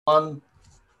On.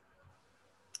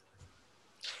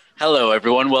 Hello,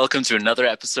 everyone. Welcome to another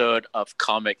episode of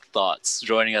Comic Thoughts.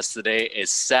 Joining us today is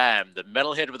Sam, the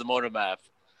metalhead with the motor map,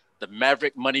 the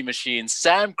Maverick Money Machine,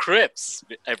 Sam Cripps,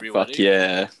 everybody. Fuck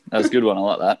yeah. That was a good one. I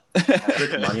like that.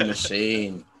 Maverick Money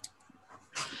Machine.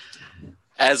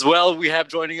 As well, we have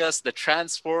joining us the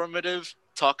transformative,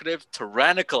 talkative,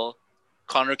 tyrannical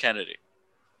Connor Kennedy.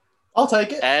 I'll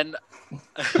take it. And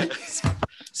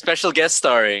special guest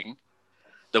starring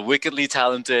the wickedly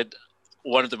talented,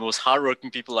 one of the most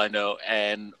hardworking people I know,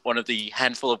 and one of the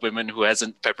handful of women who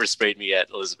hasn't pepper sprayed me yet,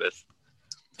 Elizabeth.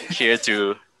 Here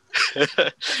to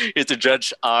here to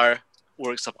judge our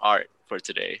works of art for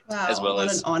today, Wow, as well what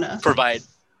as an honor. provide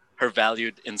her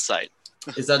valued insight.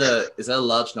 Is that a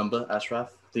large number,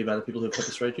 Ashraf? The amount of people who have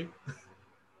pepper sprayed you?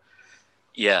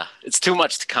 Yeah, it's too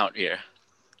much to count here.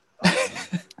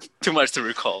 Too much to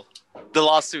recall. The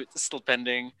lawsuit is still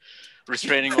pending.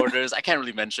 Restraining orders. I can't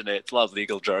really mention it. It's a lot of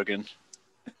legal jargon.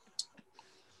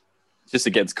 Just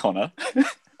against Connor.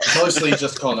 Mostly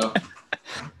just Connor.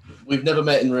 We've never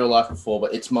met in real life before,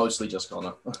 but it's mostly just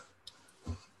Connor.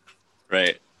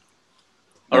 Right.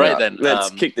 All right, then. Let's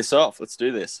kick this off. Let's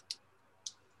do this.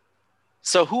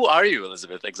 So who are you,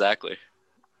 Elizabeth, exactly?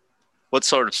 What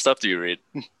sort of stuff do you read?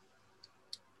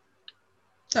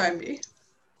 Sorry, me.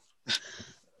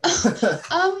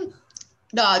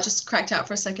 No, I just cracked out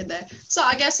for a second there. So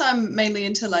I guess I'm mainly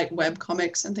into like web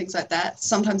comics and things like that.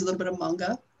 Sometimes a little bit of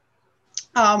manga.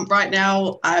 Right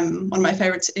now, one of my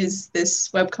favorites is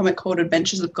this web comic called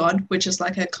Adventures of God, which is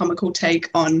like a comical take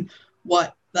on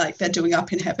what like they're doing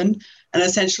up in heaven. And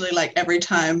essentially, like every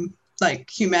time like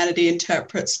humanity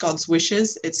interprets God's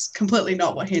wishes, it's completely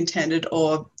not what he intended,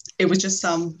 or it was just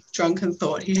some drunken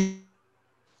thought he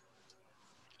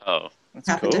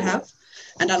happened to have.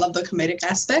 And I love the comedic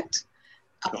aspect.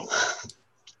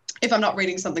 If I'm not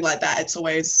reading something like that, it's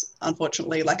always,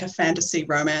 unfortunately, like a fantasy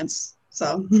romance.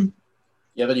 So, You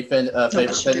have any favorite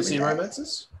fantasy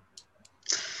romances?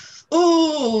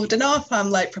 Oh, don't know if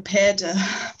I'm like prepared to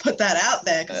put that out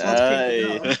there because most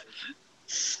people know.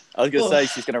 I was going to say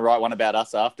she's going to write one about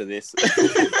us after this.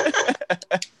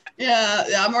 Yeah,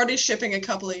 I'm already shipping a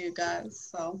couple of you guys.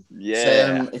 So yeah,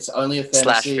 Sam, it's only a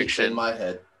fantasy in my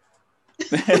head.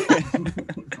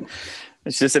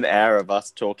 It's just an hour of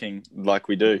us talking like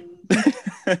we do.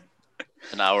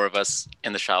 An hour of us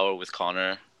in the shower with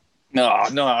Connor. No.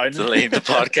 Delaying the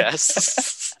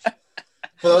podcast.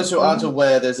 For those who aren't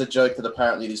aware, there's a joke that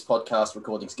apparently these podcast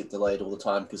recordings get delayed all the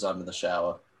time because I'm in the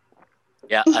shower.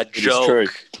 Yeah, a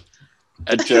joke.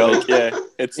 A joke, yeah.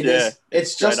 It's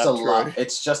just a laugh.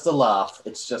 It's just a laugh.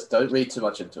 It's just, don't read too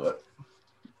much into it.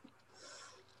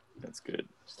 That's good.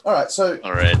 All right, so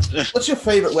what's your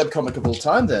favorite webcomic of all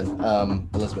time then,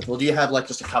 Elizabeth? Or do you have like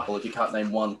just a couple if you can't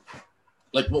name one?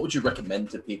 Like, what would you recommend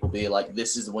to people? Be like,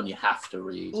 this is the one you have to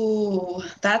read. Oh,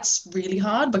 that's really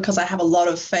hard because I have a lot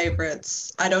of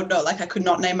favorites. I don't know, like I could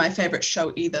not name my favorite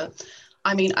show either.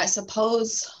 I mean, I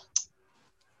suppose,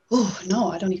 no,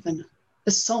 I don't even,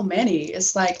 there's so many.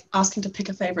 It's like asking to pick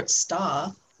a favorite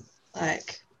star.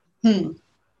 Like,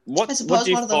 What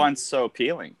do you find so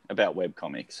appealing about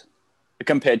webcomics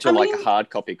compared to a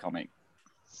hard copy comic?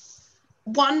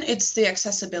 One, it's the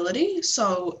accessibility.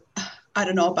 So I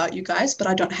don't know about you guys, but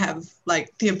I don't have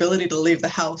like the ability to leave the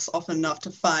house often enough to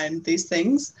find these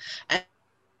things.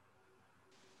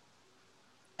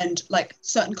 And like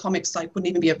certain comics like wouldn't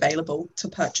even be available to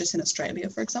purchase in Australia,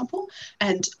 for example.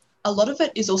 And a lot of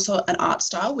it is also an art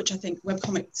style, which I think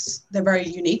webcomics, they're very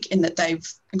unique in that they've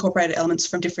incorporated elements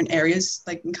from different areas,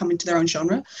 like can come into their own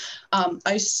genre.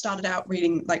 I started out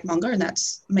reading like manga, and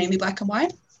that's mainly black and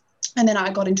white. And then I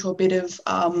got into a bit of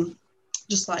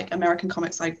just like American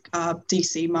comics, like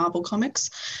DC, Marvel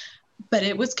comics. But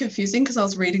it was confusing because I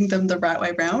was reading them the right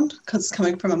way around, because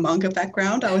coming from a manga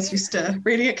background, I was used to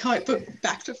reading a comic book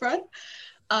back to front.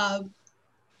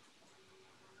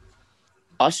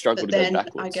 I struggled to go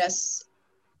backwards. I guess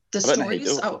the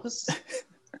stories,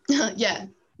 yeah.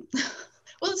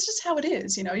 Well, it's just how it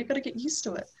is, you know, you've got to get used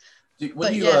to it.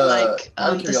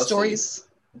 The stories.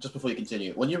 Just before you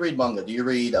continue, when you read manga, do you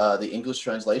read the English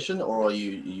translation or are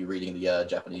you reading the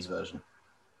Japanese version?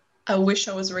 I wish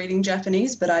I was reading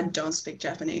Japanese, but I don't speak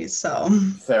Japanese, so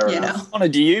fair enough. Anna,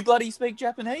 do you bloody speak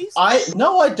Japanese?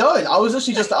 No, I don't. I was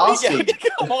actually just asking.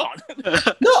 Come on.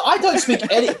 No, I don't speak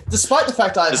any. Despite the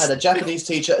fact I've had a Japanese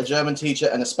teacher, a German teacher,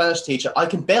 and a Spanish teacher, I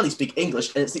can barely speak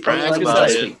English, and it's the only language I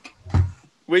speak.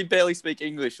 We barely speak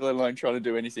English, let alone trying to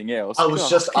do anything else. I was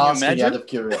just asking out of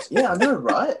curiosity. Yeah, I know,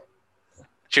 right?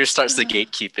 Here starts the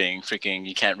gatekeeping. Freaking,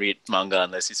 you can't read manga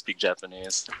unless you speak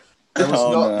Japanese. That was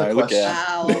not the question.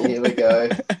 Wow. Here we go.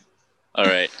 All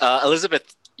right.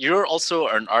 Elizabeth, you're also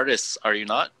an artist, are you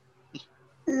not?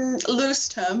 Loose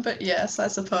term, but yes, I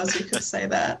suppose you could say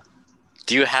that.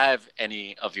 Do you have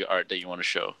any of your art that you want to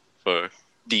show for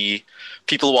the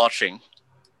people watching?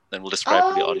 Then we'll describe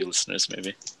for the audio listeners,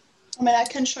 maybe. I mean, I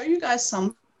can show you guys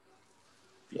some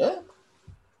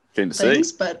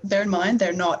things, but bear in mind,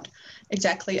 they're not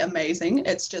exactly amazing.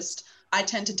 It's just, I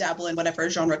tend to dabble in whatever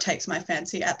genre takes my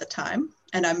fancy at the time.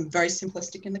 And I'm very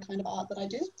simplistic in the kind of art that I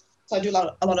do. So I do a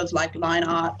lot of like line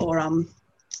art or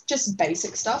just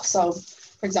basic stuff. So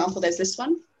for example, there's this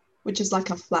one, which is like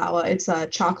a flower. It's a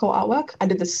charcoal artwork. I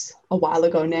did this a while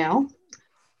ago now,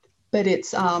 but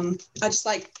it's, I just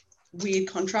like weird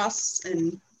contrasts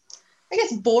and I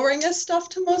guess boringish stuff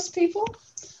to most people.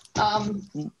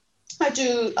 I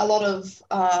do a lot of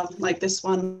like this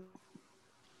one,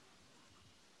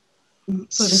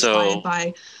 sort of inspired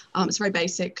by, it's very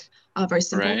basic, very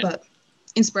simple, but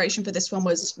inspiration for this one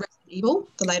was Resident Evil,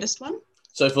 the latest one.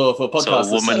 So for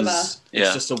podcasters,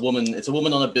 it's just a woman. It's a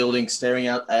woman on a building staring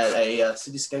out at a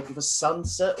cityscape with a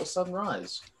sunset or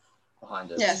sunrise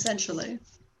behind it. Yeah, essentially.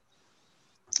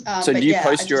 So do you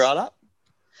post your art up?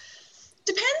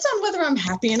 Depends on whether I'm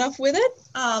happy enough with it.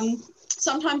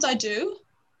 Sometimes I do,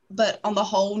 but on the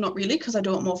whole, not really, because I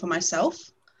do it more for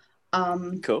myself.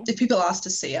 Cool. If people ask to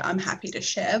see it, I'm happy to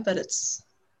share, but it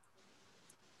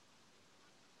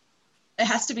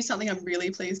has to be something I'm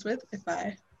really pleased with if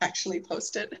I actually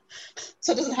post it.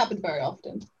 So it doesn't happen very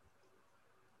often.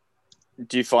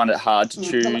 Do you find it hard to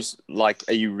choose? Like,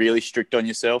 are you really strict on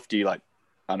yourself? Do you like,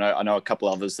 I know a couple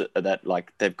others that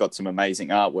like they've got some amazing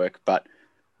artwork, but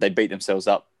they beat themselves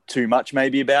up too much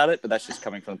maybe about it, but that's just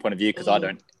coming from the point of view because I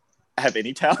don't have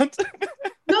any talent.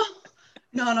 No.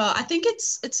 I think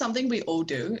it's something we all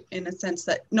do in a sense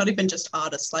that not even just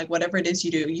artists, like whatever it is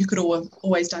you do, you could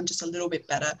always done just a little bit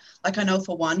better. Like I know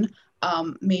for one,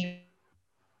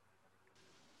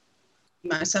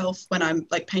 myself, when I'm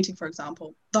like painting, for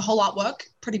example, the whole artwork,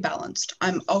 pretty balanced.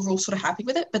 I'm overall sort of happy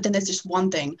with it, but then there's just one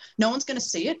thing. No one's going to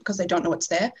see it because they don't know it's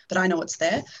there, but I know it's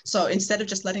there. So instead of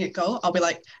just letting it go, I'll be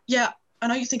like, yeah, I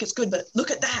know you think it's good, but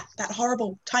look at that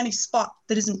horrible tiny spot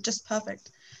that isn't just perfect.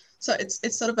 So it's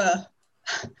sort of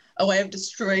a way of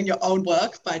destroying your own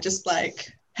work by just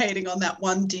like hating on that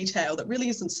one detail that really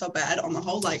isn't so bad on the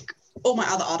whole. Like all my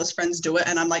other artist friends do it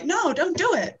and I'm like, no, don't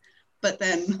do it. But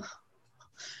then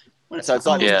when it's like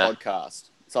this podcast.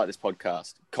 It's like this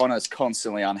podcast. Connor's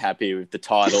constantly unhappy with the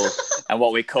title and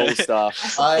what we call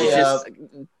stuff. Last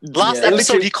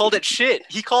episode, he called it shit.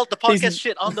 He called the podcast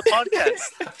shit on the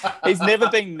podcast. He's never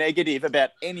been negative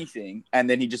about anything, and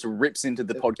then he just rips into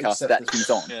the podcast that he's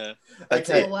on. Yeah. That's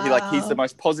it. Wow. He's the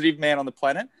most positive man on the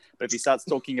planet, but if he starts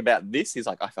talking about this, he's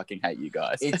like, I fucking hate you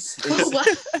guys. It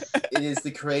is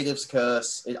the creative's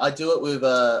curse. I do it with,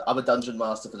 I'm a dungeon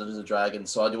master for Dungeons & Dragons,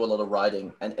 so I do a lot of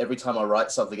writing, and every time I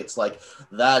write something, it's like,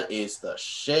 that is the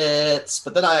shit.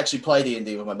 But then I actually play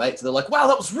D&D with my mates, and they're like, wow,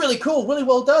 that was really cool, really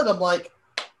well done. I'm like,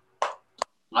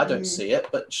 I don't see it,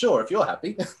 but sure, if you're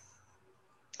happy.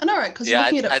 I know, right? Because you're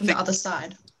looking at it from the other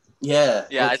side. Yeah.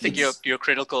 I think you're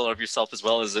critical of yourself as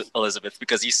well as Elizabeth,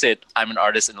 because you said I'm an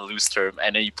artist in a loose term,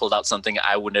 and then you pulled out something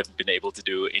I wouldn't have been able to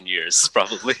do in years,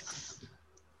 probably.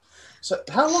 So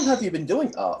how long have you been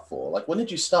doing art for? Like, when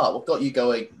did you start? What got you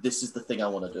going, this is the thing I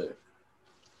want to do?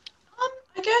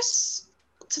 I guess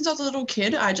since I was a little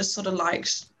kid, I just sort of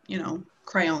liked,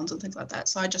 crayons and things like that.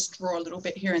 So I just draw a little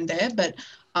bit here and there, but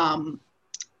I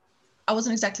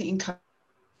wasn't exactly encouraged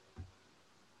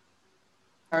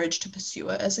to pursue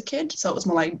it as a kid. So it was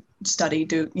more like study,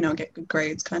 get good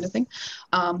grades kind of thing.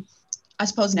 I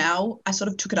suppose now I sort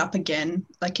of took it up again,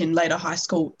 like in later high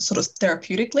school, sort of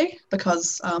therapeutically,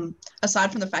 because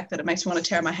aside from the fact that it makes me want to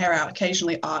tear my hair out,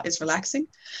 occasionally art is relaxing.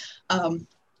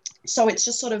 So it's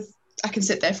just sort of, I can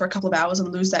sit there for a couple of hours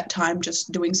and lose that time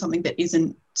just doing something that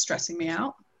isn't stressing me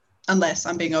out, unless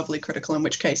I'm being overly critical, in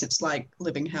which case it's like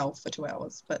living hell for 2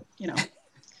 hours. But,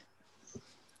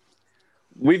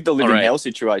 With the living hell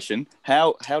situation,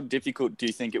 how difficult do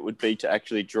you think it would be to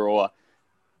actually draw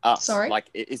us? Sorry? Like,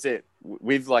 is it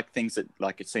with like things that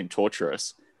like it seem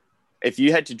torturous? If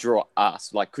you had to draw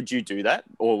us, like, could you do that,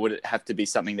 or would it have to be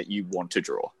something that you want to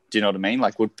draw? Do you know what I mean?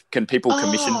 Like, can people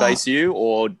commission base you,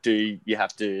 or do you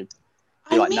have to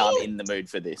be I'm in the mood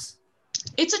for this?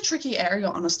 It's a tricky area,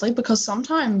 honestly, because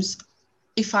sometimes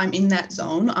if I'm in that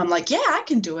zone, I'm like, yeah, I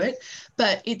can do it.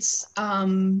 But it's,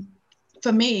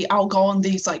 for me, I'll go on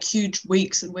these like huge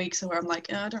weeks and weeks where I'm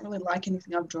like, I don't really like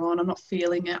anything I've drawn. I'm not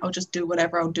feeling it. I'll just do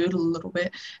whatever. I'll doodle a little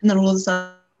bit. And then all of a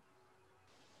sudden,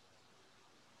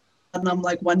 I'm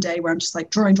like one day where I'm just like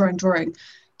drawing.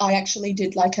 I actually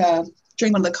did like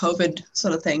during one of the COVID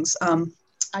sort of things,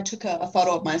 I took a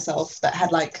photo of myself that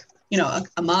had like, you know,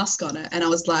 a mask on it. And I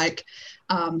was like,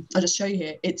 I'll just show you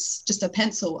here. It's just a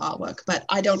pencil artwork, but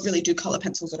I don't really do color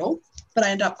pencils at all. But I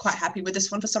ended up quite happy with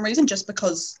this one for some reason, just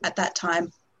because at that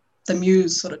time, the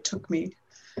muse sort of took me.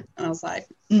 And I was like,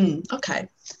 okay.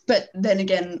 But then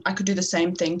again, I could do the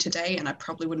same thing today and I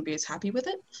probably wouldn't be as happy with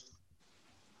it.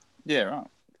 Yeah, right.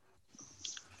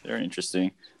 Very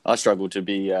interesting. I struggle to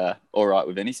be all right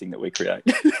with anything that we create.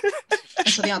 And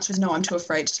so the answer is no, I'm too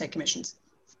afraid to take commissions.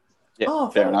 Yeah,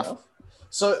 fair enough.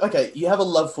 So, okay, you have a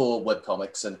love for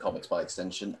webcomics and comics by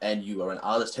extension, and you are an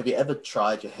artist. Have you ever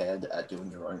tried your hand at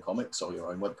doing your own comics or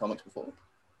your own webcomics before?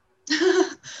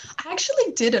 I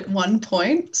actually did at one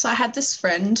point. So I had this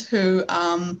friend who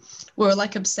were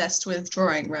like obsessed with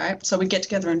drawing, right? So we'd get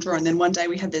together and draw. And then one day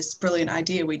we had this brilliant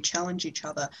idea. We'd challenge each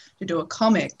other to do a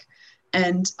comic.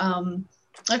 And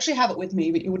I actually have it with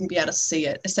me, but you wouldn't be able to see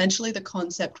it. Essentially, the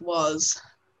concept was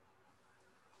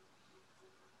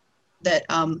that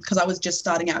because I was just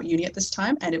starting out uni at this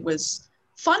time, and it was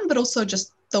fun, but also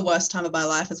just the worst time of my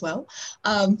life as well.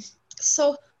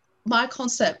 So my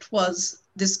concept was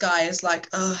this guy is like,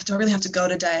 do I really have to go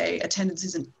today? Attendance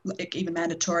isn't like even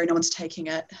mandatory. No one's taking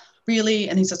it. Really?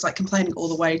 And he's just like complaining all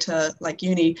the way to like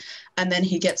uni. And then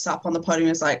he gets up on the podium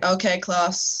and is like, okay,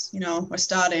 class, you know, we're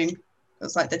starting.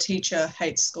 It's like the teacher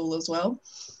hates school as well.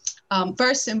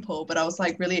 Very simple, but I was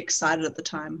like really excited at the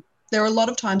time. There were a lot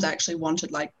of times I actually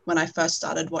wanted, like when I first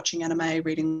started watching anime,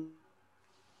 reading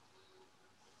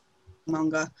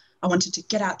manga, I wanted to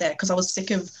get out there because I was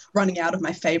sick of running out of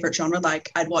my favorite genre.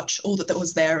 Like I'd watch all that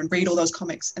was there and read all those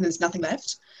comics and there's nothing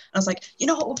left. And I was like, you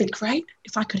know what would be great?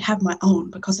 If I could have my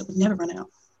own, because it would never run out.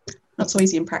 Not so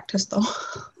easy in practice though.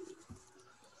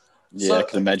 Yeah, So- I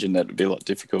can imagine that would be a lot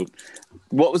difficult.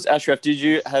 What was, Ashraf, did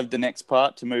you have the next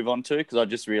part to move on to? Because I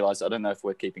just realised, I don't know if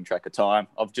we're keeping track of time.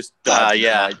 I've just dived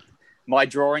into my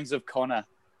drawings of Connor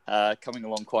coming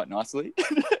along quite nicely.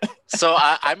 So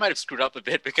I might have screwed up a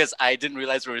bit because I didn't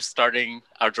realize we were starting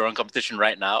our drawing competition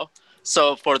right now.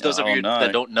 So for those of you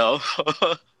that don't know,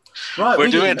 Right, we're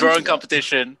we doing a didn't drawing mention that.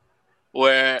 competition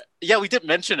where, we did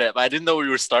mention it, but I didn't know we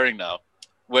were starting now.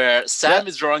 Where Sam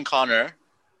is drawing Connor,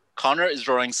 Connor is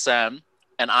drawing Sam,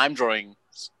 and I'm drawing...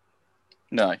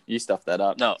 No, you stuffed that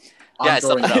up. No. I'm I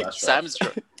stuffed drawing it up. Ashraf. Sam's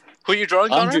who are you drawing,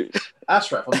 Connor?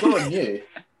 Ashraf, I'm drawing you.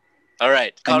 All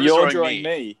right. And Connor's you're drawing drawing me.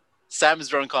 me. Sam is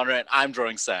drawing Connor, and I'm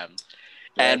drawing Sam.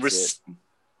 And That's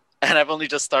and I've only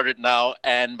just started now.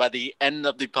 And by the end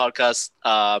of the podcast,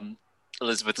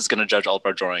 Elizabeth is going to judge all of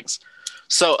our drawings.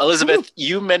 So, Elizabeth,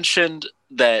 you mentioned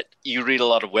that you read a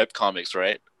lot of webcomics,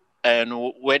 right?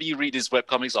 And where do you read these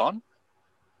webcomics on?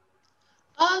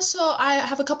 So I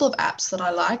have a couple of apps that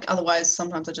I like. Otherwise,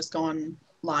 sometimes I just go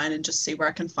online and just see where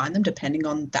I can find them, depending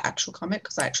on the actual comic.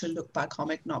 Because I actually look by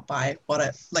comic, not by what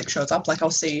it like shows up. Like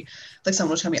I'll see, like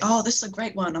someone will tell me, "Oh, this is a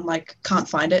great one." I'm like, can't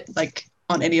find it like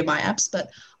on any of my apps. But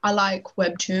I like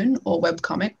Webtoon or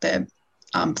Webcomic. They're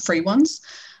free ones.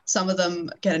 Some of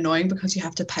them get annoying because you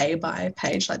have to pay by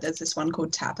page. Like there's this one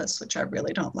called Tapas, which I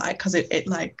really don't like because it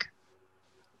like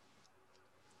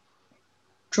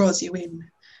draws you in.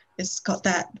 It's got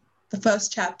the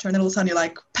first chapter, and then all of a sudden you're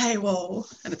like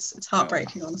paywall, and it's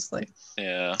heartbreaking, honestly.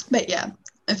 Yeah. But yeah,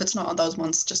 if it's not on those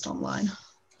ones, just online.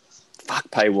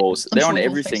 Fuck paywalls. I'm They're sure on we'll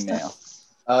everything face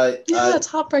now. Yeah, it's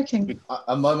heartbreaking.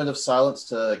 A moment of silence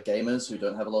to gamers who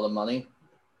don't have a lot of money.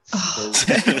 Oh.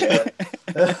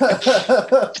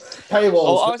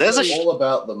 Paywalls, there's all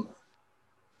about them.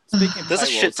 Speaking of There's a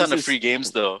paywalls, shit ton this of free games,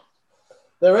 though.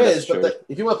 There That's is, true. but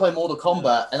if you want to play Mortal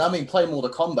Kombat, and I mean play Mortal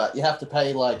Kombat, you have to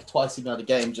pay like twice the amount of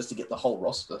game just to get the whole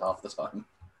roster half the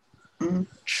time.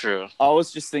 True. I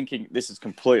was just thinking, this is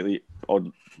completely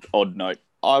odd note.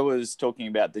 I was talking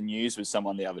about the news with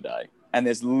someone the other day, and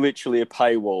there's literally a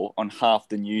paywall on half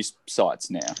the news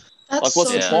sites now. That's Like, what's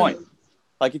so the true. point?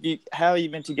 Like, how are you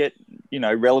meant to get,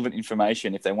 relevant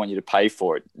information if they want you to pay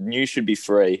for it? News should be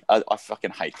free. I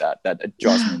fucking hate that. That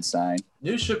drives me insane.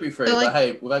 News should be free, They're but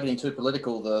hey, without getting too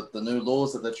political, the new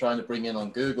laws that they're trying to bring in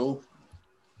on Google,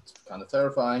 it's kind of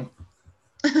terrifying.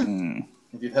 Mm.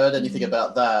 If you've heard anything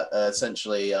about that,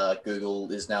 essentially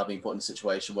Google is now being put in a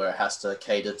situation where it has to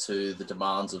cater to the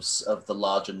demands of the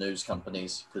larger news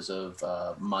companies because of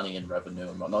money and revenue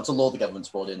and whatnot. It's a law the government's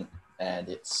brought in, and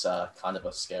it's kind of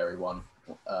a scary one.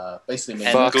 Basically means...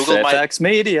 And Fuck Google Fairfax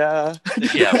Media.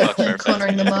 Yeah, fuck Fairfax.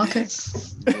 Cornering the market.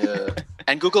 Yeah.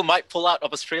 And Google might pull out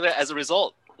of Australia as a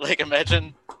result. Like,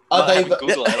 imagine Are not they- having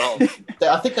Google at all.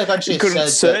 I think they've actually You couldn't said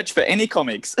search for any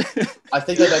comics. I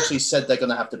think they've actually said they're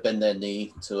going to have to bend their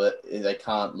knee to it. They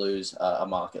can't lose a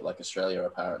market like Australia,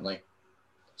 apparently.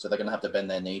 So they're going to have to bend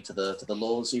their knee to the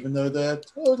laws, even though they're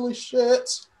totally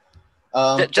shit.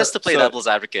 Just to play so- devil's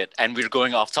advocate, and we're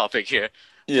going off topic here.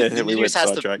 Yeah, the we news went has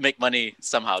to sidetracked. make money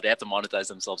somehow. They have to monetize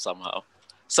themselves somehow.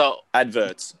 So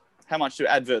Adverts. How much do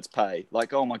adverts pay?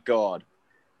 Like, oh my god,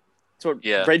 that's what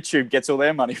Yeah. RedTube gets all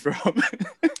their money from.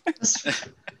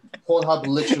 Pornhub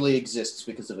literally exists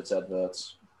because of its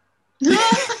adverts.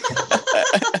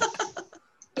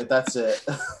 Like, that's it.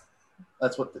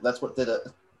 That's what did it.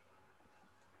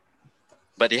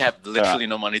 but they have literally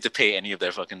no money to pay any of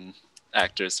their fucking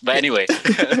actors. But anyway,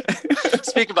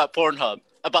 speak about Pornhub,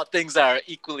 about things that are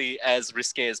equally as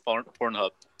risque as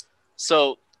Pornhub.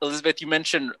 So, Elizabeth, you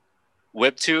mentioned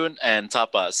Webtoon and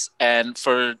Tapas. And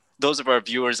for those of our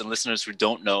viewers and listeners who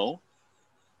don't know,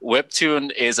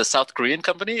 Webtoon is a South Korean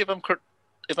company, if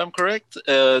I'm correct.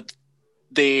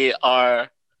 They are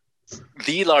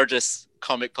the largest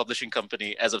comic publishing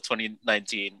company as of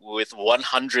 2019 with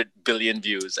 100 billion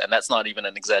views, and that's not even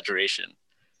an exaggeration.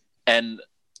 And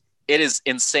it is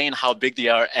insane how big they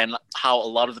are and how a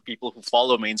lot of the people who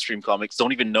follow mainstream comics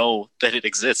don't even know that it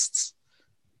exists.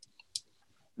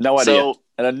 No idea. So,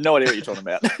 And I have no idea what you're talking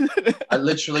about. I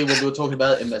literally, when we were talking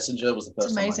about it in Messenger, was the first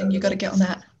It's time I amazing. heard You of got to it. get on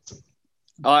that.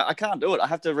 I can't do it. I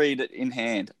have to read it in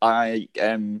hand. I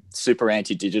am super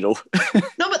anti-digital.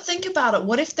 No, but think about it.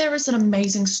 What if there is an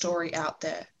amazing story out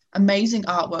there? Amazing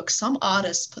artwork. Some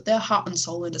artists put their heart and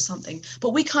soul into something,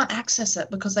 but we can't access it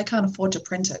because they can't afford to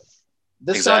print it.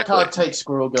 This guy Exactly. can't take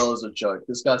Squirrel Girl as a joke.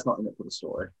 This guy's not in it for the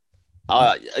story.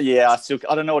 Yeah,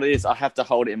 I don't know what it is. I have to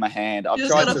hold it in my hand. I've You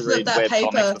just tried got to to flip read that web paper,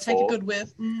 comics take a before. good whiff.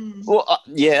 Well,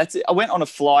 yeah, that's it. I went on a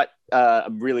flight, a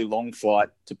really long flight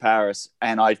to Paris,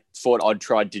 and I thought I'd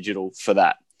try digital for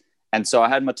that. And so I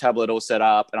had my tablet all set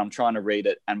up, and I'm trying to read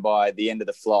it. And by the end of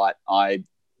the flight, I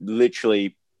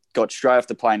literally got straight off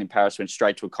the plane in Paris, went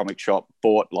straight to a comic shop,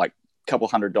 bought like a couple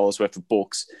 $100 worth of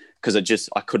books because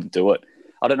I couldn't do it.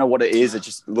 I don't know what it is. It's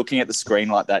just looking at the screen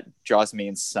like that drives me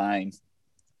insane.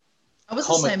 I was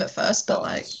Comic the same at first, but Dot.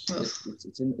 like, ugh.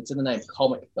 It's in the name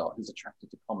Comic Dot. He's attracted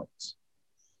to comics.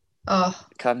 Oh,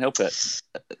 Can't help it.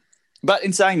 But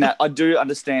in saying that, I do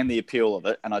understand the appeal of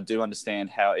it, and I do understand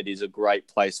how it is a great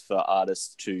place for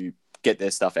artists to get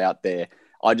their stuff out there.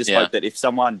 I just hope that if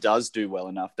someone does do well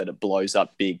enough that it blows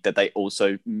up big, that they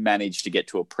also manage to get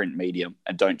to a print medium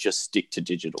and don't just stick to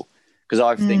digital. Because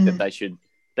I think that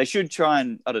they should try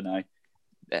and, I don't know,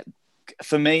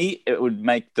 for me, it would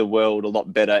make the world a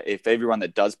lot better if everyone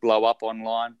that does blow up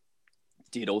online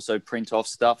did also print off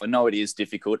stuff. I know it is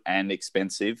difficult and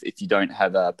expensive if you don't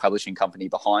have a publishing company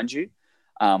behind you.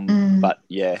 But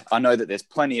yeah, I know that there's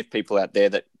plenty of people out there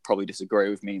that probably disagree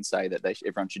with me and say that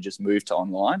everyone should just move to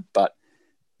online. But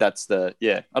that's I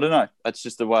don't know. That's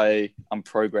just the way I'm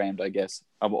programmed, I guess.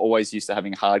 I'm always used to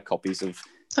having hard copies of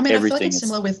I mean, I feel like everything. it's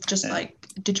similar with just like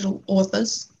digital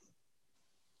authors.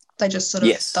 They just sort of,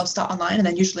 they'll start online, and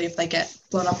then usually if they get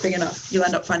blown up big enough, you'll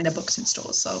end up finding their books in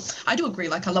stores. So I do agree.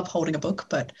 Like, I love holding a book,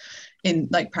 but in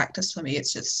like practice for me,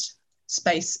 it's just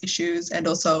space issues and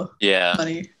also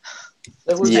money.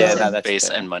 That's space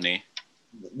fair. and money.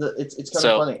 It's kind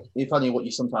of funny. It's funny what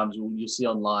you see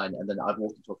online, and then I've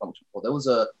walked into a comic shop before. There was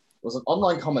an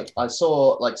online comic I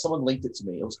saw, like someone linked it to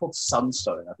me. It was called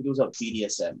Sunstone. I think it was about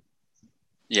BDSM.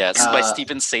 Yeah, it's by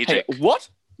Stephen Sajak. Hey, what?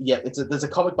 Yeah, there's a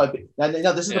comic by. And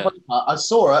now this is the funny part. I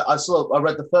saw it. I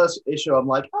read the first issue. I'm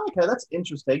like, oh, okay, that's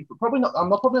interesting, but probably not. I'm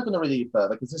probably not going to read it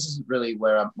further because this isn't really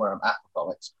where I'm at for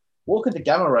comics. Walk into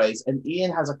Gamma Rays, and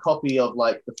Ian has a copy of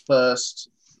like the first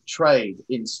trade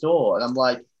in store, and I'm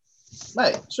like,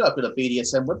 mate, should I put a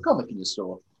BDSM webcomic in your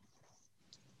store?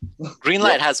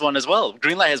 Greenlight has one as well.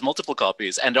 Greenlight has multiple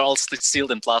copies, and they're all sealed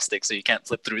in plastic, so you can't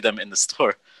flip through them in the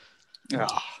store. Oh,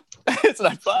 it's no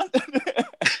fun.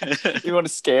 You want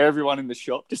to scare everyone in the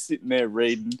shop just sitting there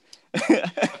reading.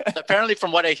 Apparently,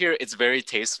 from what I hear, it's very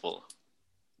tasteful.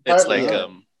 It's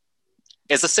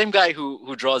it's the same guy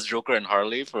who draws Joker and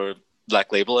Harley for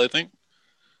Black Label, I think.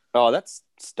 Oh, that's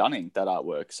stunning, that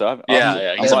artwork. So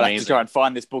I he's might amazing. have to try and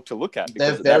find this book to look at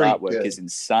because that very artwork good. is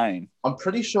insane. I'm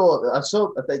pretty sure I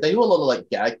saw they do a lot of like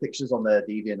gag pictures on their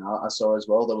DeviantArt. I saw as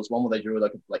well. There was one where they drew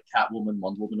like Catwoman,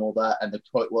 Wonder Woman, all that, and the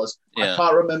quote was, "I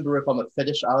can't remember if I'm a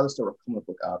fetish artist or a comic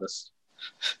book artist."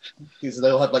 Because they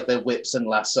all have like their whips and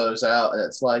lassos out, and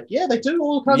it's like, yeah, they do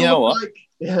all kind of look like,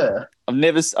 yeah. I've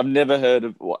never heard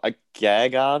of a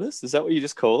gag artist. Is that what you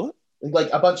just call it? Like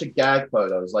a bunch of gag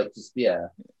photos, like just Yeah.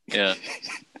 This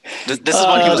is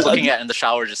what he was looking at in the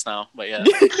shower just now. But yeah.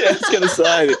 Yeah, I was gonna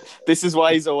say this is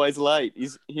why he's always late.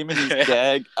 Him and his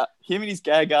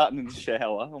gag art in the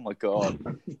shower. Oh my god.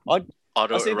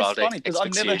 Autoerotic because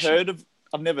I've never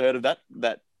heard of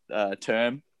that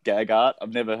term, gag art. I've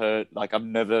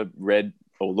never read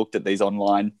or looked at these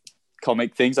online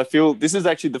comic things. I feel this is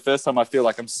actually the first time I feel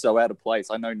like I'm so out of place.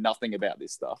 I know nothing about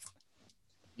this stuff.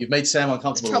 You've made Sam It's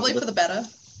uncomfortable. probably for the better.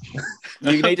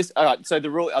 You need to. All right. So the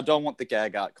rule. I don't want the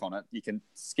gag art, Connor. You can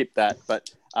skip that.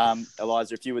 But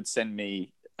Eliza, if you would send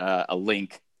me a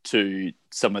link to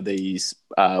some of these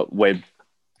web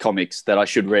comics that I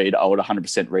should read, I would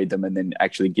 100% read them and then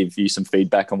actually give you some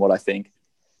feedback on what I think.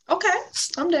 Okay,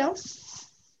 I'm down.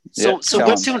 So Yeah,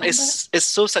 Webtoon is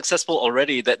so successful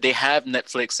already that they have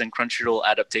Netflix and Crunchyroll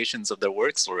adaptations of their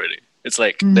works already. It's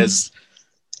like there's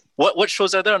what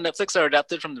shows are there on Netflix that are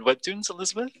adapted from the Webtoons,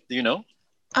 Elizabeth? Do you know?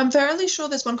 I'm fairly sure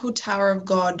there's one called Tower of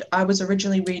God. I was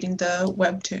originally reading the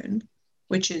webtoon,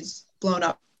 which is blown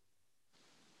up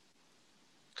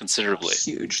Considerably.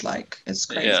 huge. Like, it's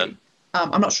crazy. Yeah.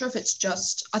 I'm not sure if it's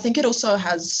just. I think it also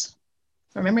has.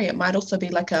 From memory, it might also be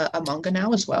like a manga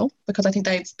now as well, because I think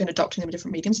they've been adopting them in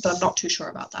different mediums, but I'm not too sure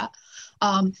about that.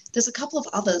 There's a couple of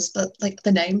others, but like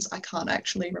the names I can't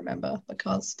actually remember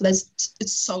because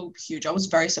it's so huge. I was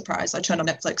very surprised. I turned on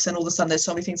Netflix and all of a sudden there's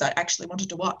so many things I actually wanted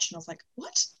to watch, and I was like,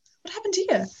 what? What happened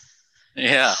here?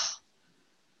 Yeah.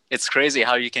 It's crazy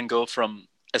how you can go from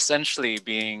essentially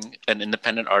being an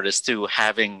independent artist to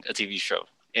having a TV show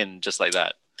in just like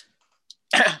that.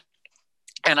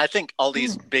 And I think all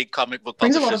these big comic book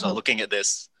Brings a lot publishers of are hope. looking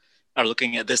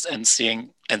at this and saying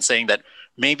that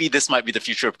maybe this might be the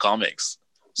future of comics.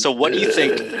 So what do you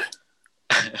think?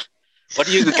 What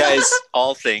do you guys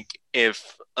all think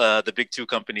if the big two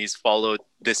companies followed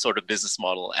this sort of business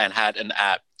model and had an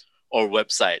app or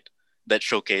website that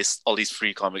showcased all these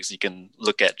free comics you can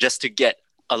look at just to get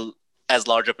as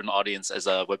large of an audience as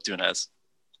a Webtoon has?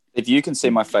 If you can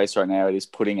see my face right now, it is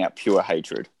putting out pure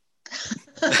hatred.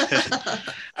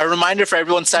 A reminder for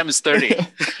everyone, Sam is 30.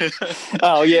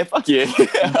 Oh, yeah, fuck you.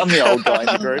 I'm the old guy in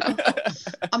the group.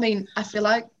 I mean, I feel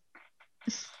like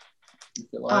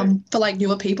for like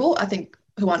newer people, I think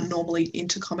who aren't normally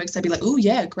into comics, they'd be like, oh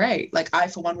yeah, great. Like I,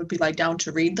 for one, would be like down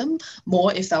to read them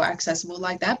more if they were accessible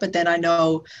like that. But then I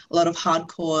know a lot of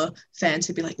hardcore fans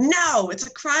who'd be like, no, it's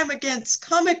a crime against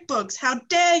comic books. How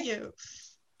dare you?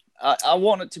 I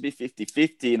want it to be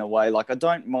 50-50 in a way. Like, I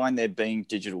don't mind there being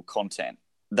digital content.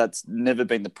 That's never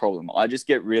been the problem. I just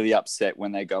get really upset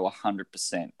when they go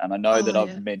 100%. And I know that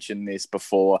I've mentioned this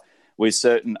before with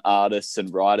certain artists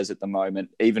and writers at the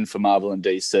moment, even for Marvel and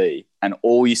DC. And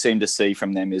all you seem to see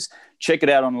from them is, check it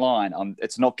out online.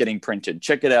 It's not getting printed.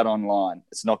 Check it out online.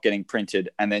 It's not getting printed.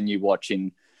 And then you watch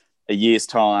in a year's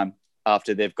time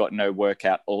after they've got no work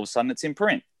out, all of a sudden it's in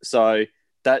print. So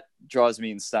that drives me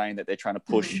insane that they're trying to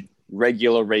push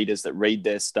regular readers that read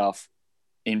their stuff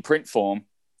in print form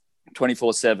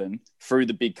 24/7 through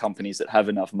the big companies that have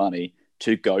enough money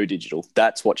to go digital.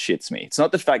 That's what shits me. It's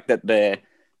not the fact that they're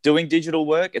doing digital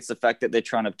work. It's the fact that they're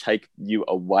trying to take you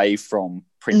away from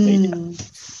print media.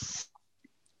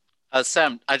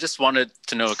 Sam, I just wanted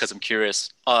to know, because I'm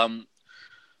curious,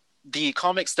 the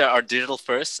comics that are digital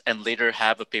first and later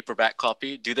have a paperback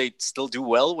copy, do they still do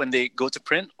well when they go to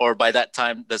print, or by that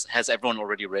time has everyone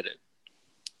already read it?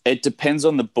 It depends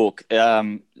on the book.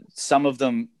 Some of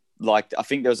them, like I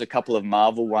think there was a couple of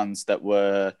Marvel ones that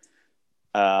were,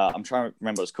 I'm trying to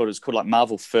remember what it's called. It was called like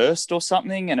Marvel First or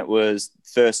something, and it was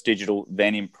first digital,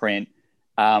 then in print.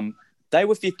 They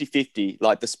were 50-50.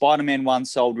 Like the Spider-Man one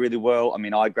sold really well. I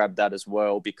mean, I grabbed that as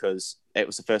well because it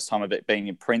was the first time of it being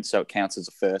in print, so it counts as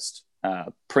a first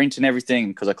print and everything.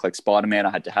 Because I collect Spider-Man, I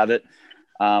had to have it.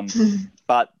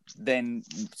 But then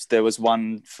there was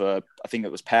one for, I think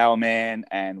it was Power Man,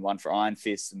 and one for Iron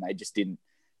Fist, and they just didn't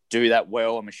do that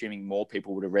well. I'm assuming more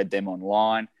people would have read them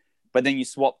online. But then you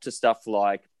swap to stuff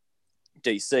like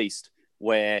Deceased,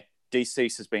 where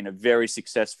Deceased has been a very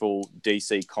successful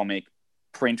DC comic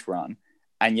print run,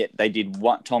 and yet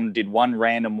Tom did one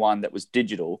random one that was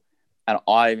digital, and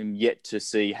I'm yet to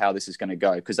see how this is going to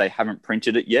go because they haven't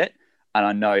printed it yet, and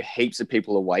I know heaps of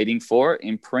people are waiting for it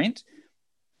in print,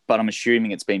 but I'm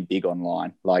assuming it's been big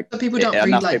online. Like, But people don't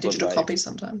read like digital copies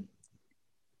sometimes.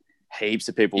 Heaps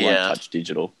of people won't touch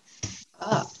digital.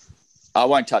 I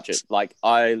won't touch it. Like,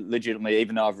 I legitimately,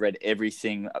 even though I've read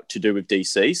everything to do with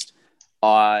Deceased,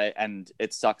 and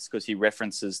it sucks because he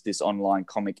references this online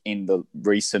comic in the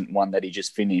recent one that he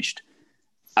just finished.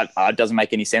 It doesn't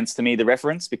make any sense to me, the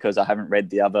reference, because I haven't read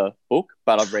the other book,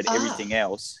 but I've read everything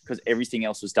else because everything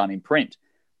else was done in print.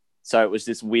 So it was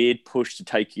this weird push to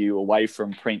take you away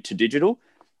from print to digital,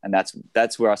 and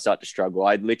that's where I start to struggle.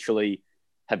 I literally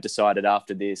have decided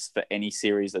after this, for any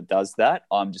series that does that,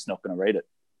 I'm just not going to read it.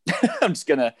 I'm just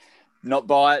going to not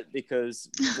buy it, because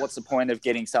what's the point of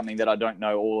getting something that I don't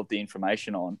know all of the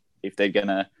information on if they're going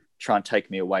to try and take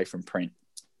me away from print?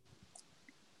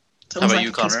 How about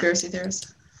you, Connor? Conspiracy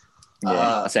theorist.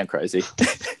 Yeah, I sound crazy.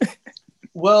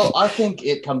 Well, I think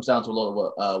it comes down to a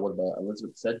lot of what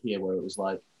Elizabeth said here, where it was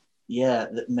like, yeah,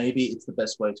 that maybe it's the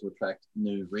best way to attract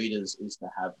new readers is to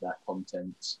have that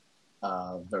content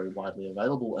very widely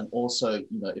available. And also,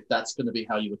 if that's going to be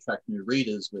how you attract new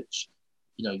readers, which,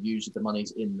 usually the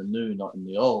money's in the new, not in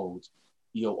the old,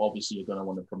 you're going to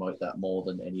want to promote that more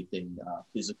than anything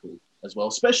physical as well,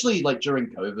 especially like during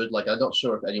COVID. Like, I'm not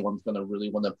sure if anyone's going to really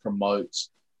want to promote,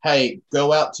 hey,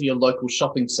 go out to your local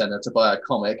shopping center to buy a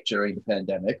comic during the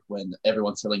pandemic when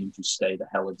everyone's telling you to stay the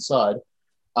hell inside.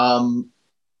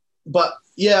 But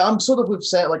yeah, I'm sort of with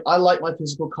Sam. Like, I like my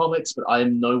physical comics, but I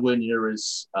am nowhere near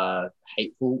as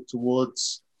hateful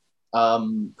towards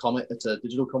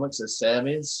digital comics as Sam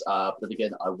is. But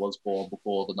again, I was born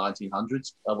before the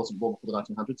 1900s. I wasn't born before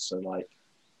the 1900s, so like,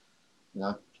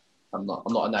 I'm not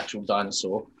an actual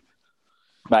dinosaur.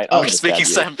 Mate, speaking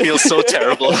Sam feels so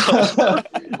terrible.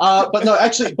 But no,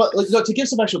 actually, to give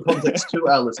some actual context to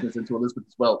our listeners and to Elizabeth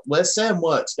as well, where Sam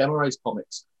works, Gamma Rays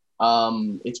Comics,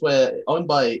 it's owned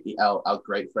by our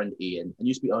great friend Ian, and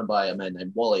used to be owned by a man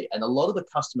named Wally, and a lot of the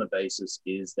customer basis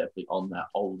is definitely on that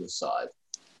older side.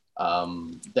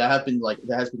 There has been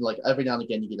every now and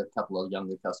again you get a couple of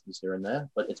younger customers here and there,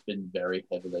 but it's been very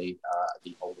heavily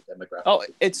the older demographic. Oh,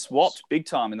 it's swapped big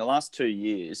time in the last 2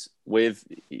 years. We've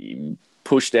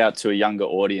pushed out to a younger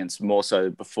audience more so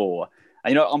before.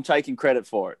 And, I'm taking credit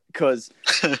for it because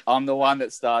I'm the one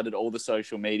that started all the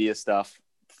social media stuff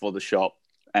for the shop.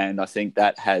 And I think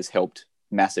that has helped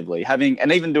massively.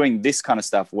 And even doing this kind of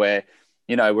stuff where,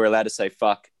 we're allowed to say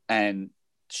fuck and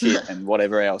shit and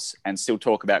whatever else and still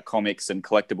talk about comics and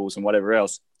collectibles and whatever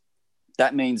else.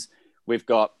 That means we've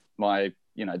got the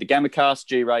GammaCast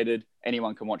G-rated.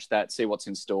 Anyone can watch that, see what's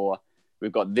in store.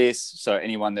 We've got this, so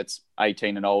anyone that's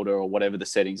 18 and older or whatever the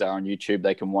settings are on YouTube,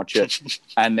 they can watch it.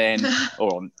 And then,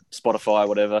 or on Spotify,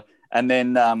 whatever. And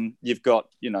then you've got,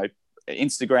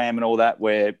 Instagram and all that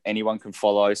where anyone can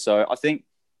follow. So I think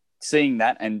seeing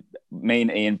that, and me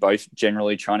and Ian both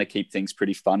generally trying to keep things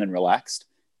pretty fun and relaxed,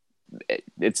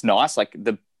 it's nice. Like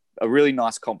a really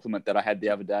nice compliment that I had the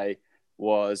other day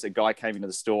was a guy came into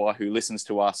the store who listens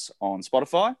to us on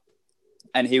Spotify,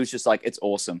 and he was just like, it's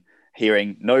awesome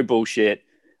hearing no bullshit,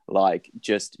 like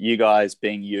just you guys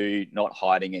being you, not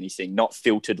hiding anything, not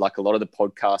filtered like a lot of the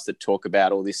podcasts that talk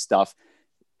about all this stuff,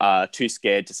 too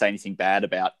scared to say anything bad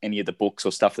about any of the books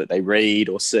or stuff that they read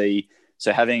or see.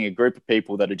 So having a group of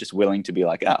people that are just willing to be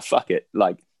like, fuck it,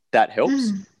 like that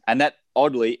helps. And that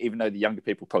oddly, even though the younger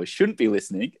people probably shouldn't be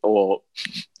listening or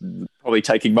probably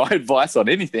taking my advice on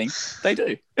anything, they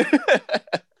do.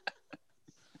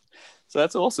 So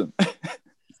that's awesome.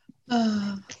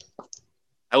 Now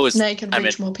you can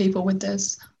reach more people with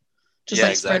this.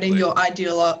 Spreading your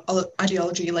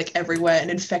ideology like everywhere and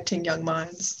infecting young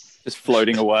minds. Just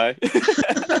floating away.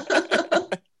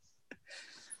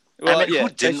 Well, who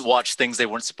didn't watch things they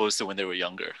weren't supposed to when they were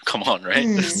younger? Come on, right?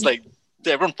 It's like,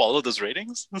 did everyone follow those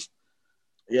ratings?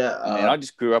 Yeah. I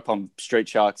just grew up on Street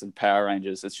Sharks and Power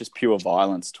Rangers. It's just pure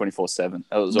violence 24/7.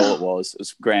 That was all it was. It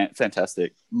was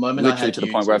fantastic. Literally to the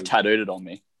point where I've tattooed it on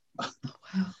me. Oh,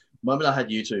 wow. Moment I had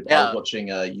YouTube, I was watching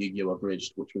Yu-Gi-Oh!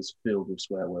 Abridged, which was filled with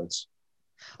swear words.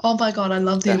 Oh my god, I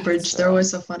love the abridged. They're always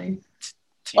so funny.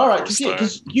 All right,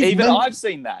 because I've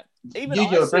seen that.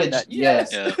 Yu-Gi-Oh! Abridged,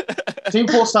 yes. Yeah. Team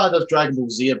 4 Star does Dragon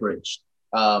Ball Z Abridged.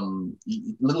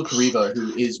 Little Karibo,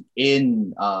 who is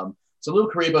in... so Little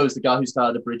Karibo is the guy who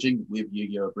started abridging with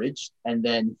Yu-Gi-Oh! Abridged, and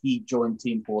then he joined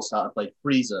Team 4 Star and played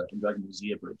Frieza in Dragon Ball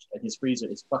Z Abridged, and his Frieza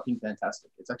is fucking fantastic.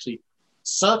 It's actually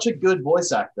such a good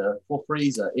voice actor for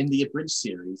Frieza in the Abridged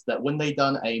series that when they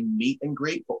done a meet and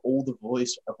greet for all the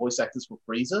voice actors for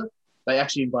Frieza, they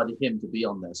actually invited him to be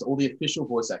on there. So all the official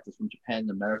voice actors from Japan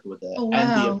and America were there, and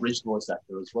the Abridged voice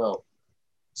actor as well.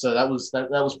 So that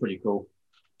was pretty cool.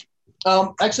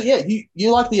 Actually, yeah,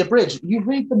 you like the Abridged. You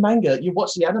read the manga, you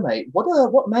watch the anime.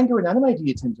 What manga and anime do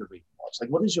you tend to read and watch?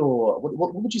 Like, what is your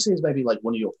what would you say is maybe like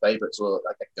one of your favorites or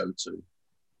like a go-to?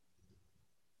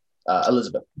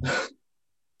 Elizabeth.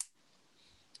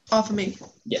 Oh, for me?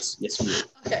 Yes, for you.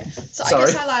 Okay, so I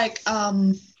guess I like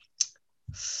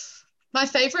my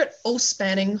favorite, all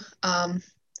spanning. I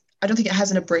don't think it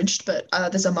has an abridged, but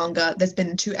there's a manga. There's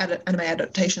been 2 anime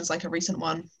adaptations, like a recent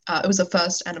one. It was the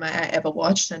first anime I ever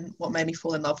watched, and what made me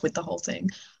fall in love with the whole thing.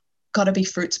 Gotta be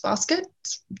Fruits Basket.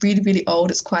 It's really, really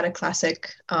old. It's quite a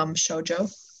classic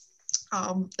shoujo.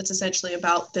 It's essentially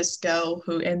about this girl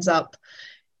who ends up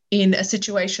in a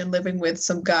situation living with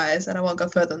some guys, and I won't go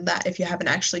further than that if you haven't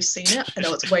actually seen it. I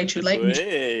know it's way too late.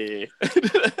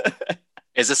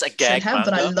 Is this a gag manga?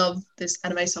 But I love this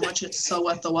anime so much, and it's so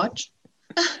worth the watch.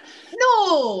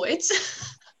 No, it's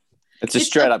It's a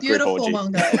straight up group beautiful orgy.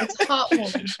 manga. It's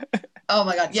heartwarming. Oh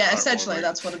my god! Yeah, It's essentially heartwarming.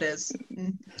 that's what it is.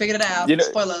 Figured it out. You know-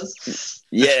 Spoilers.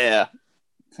 Yeah.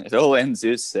 It all ends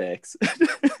with sex.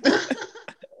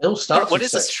 It all starts. What with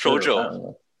is a sex, too, shoujo?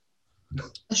 apparently.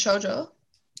 A shoujo.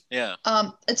 Yeah.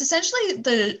 It's essentially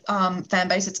the fan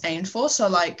base it's aimed for. So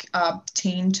like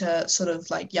teen to sort of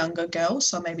like younger girls.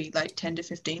 So maybe like 10 to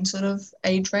 15 sort of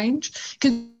age range.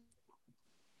 Can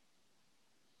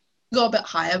go a bit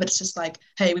higher, but it's just like,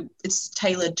 hey, it's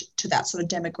tailored to that sort of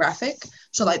demographic.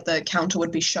 So like the counter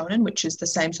would be shonen, which is the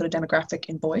same sort of demographic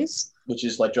in boys. Which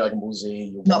is like Dragon Ball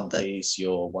Z, your Not One the- Piece,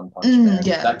 your One Punch Man,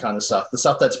 yeah. that kind of stuff. The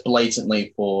stuff that's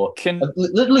blatantly for Can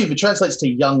literally if it translates to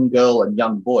young girl and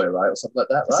young boy, right, or something like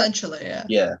that, right? Essentially, yeah.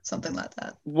 Yeah. Something like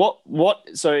that.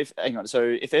 so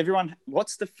if everyone,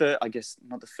 what's the first, I guess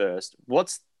not the first,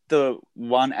 what's the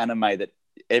one anime that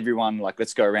everyone, like,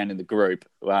 let's go around in the group,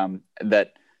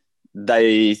 that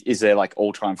is their like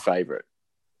all-time favorite?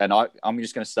 And I'm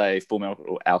just going to say Full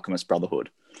Metal Alchemist Brotherhood.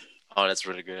 Oh, that's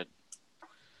really good.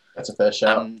 That's a fair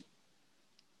shout.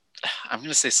 I'm going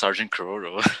to say Sergeant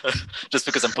Kuroro, just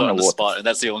because I'm put I on don't the know spot, and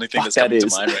that's the only thing fuck that's that coming to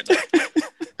is. mind right now.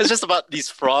 It's just about these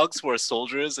frogs who are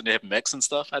soldiers, and they have mechs and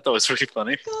stuff. I thought it was really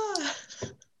funny. God.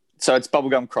 So it's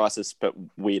Bubblegum Crisis, but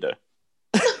weirder.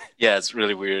 Yeah, it's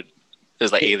really weird.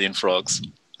 There's like alien frogs.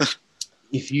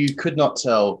 If you could not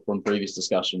tell from previous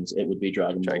discussions, it would be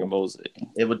Dragon Ball. Dragon Ball Z.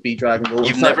 It would be Dragon Ball.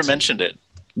 You've In never fact, mentioned it.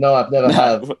 No, I've never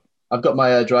have. No. I've got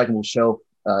my Dragon Ball shelf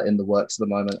in the works at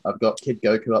the moment. I've got Kid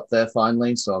Goku up there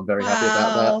finally, so I'm very happy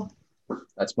about that.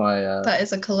 That's my. That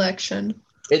is a collection.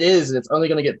 It is. It's only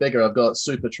going to get bigger. I've got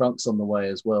Super Trunks on the way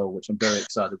as well, which I'm very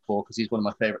excited for because he's one of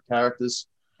my favorite characters.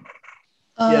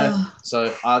 Yeah.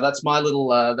 So that's my little.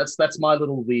 That's my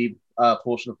little weeb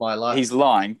portion of my life. He's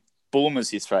lying. Bulma's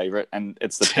his favorite, and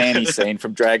it's the panty scene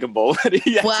from Dragon Ball that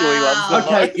he actually Wow. loves. The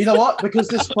Okay, most. you know what? Because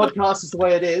this podcast is the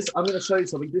way it is, I'm going to show you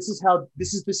something. This is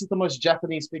the most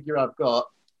Japanese figure I've got.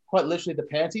 Quite literally, the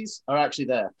panties are actually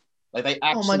there. Like they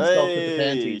actually my- sculpted Hey. the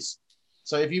panties.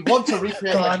 So if you want to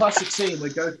recreate the God. classic scene where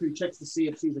Goku checks to see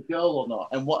if she's a girl or not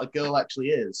and what a girl actually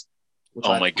is. which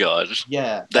Oh I- my god.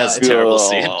 Yeah, That's if- terrible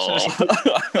scene.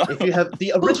 if you have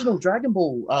the original Dragon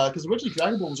Ball, because originally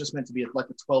Dragon Ball was just meant to be like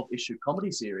a 12-issue comedy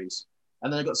series.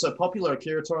 And then it got so popular,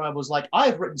 Akira Toriyama was like,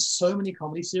 I've written so many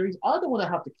comedy series, I don't want to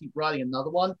have to keep writing another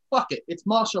one. Fuck it, it's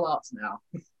martial arts now.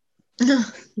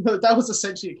 That was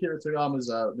essentially Akira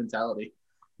Toriyama's mentality.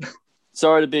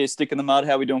 Sorry to be a stick in the mud.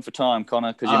 How are we doing for time,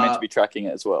 Connor? Because you're meant to be tracking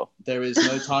it as well. There is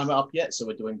no timer up yet, so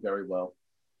we're doing very well.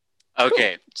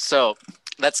 Okay, so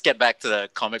let's get back to the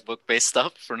comic book based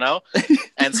stuff for now.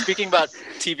 And speaking about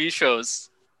TV shows,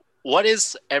 what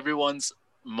is everyone's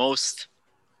most,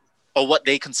 or what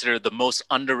they consider the most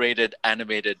underrated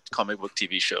animated comic book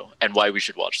TV show, and why we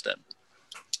should watch them?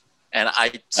 And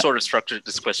I sort of structured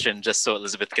this question just so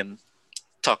Elizabeth can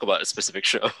talk about a specific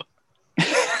show.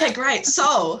 Okay, great.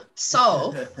 So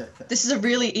this is a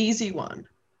really easy one.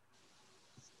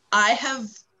 I have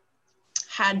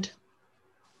had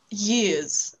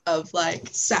years of like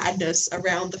sadness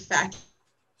around the fact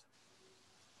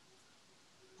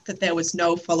that there was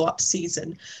no follow-up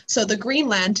season. So the Green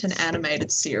Lantern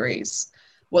animated series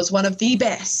was one of the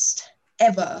best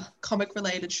ever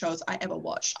comic-related shows I ever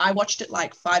watched. I watched it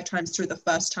like 5 times through the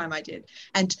first time I did.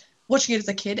 And watching it as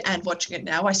a kid and watching it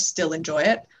now, I still enjoy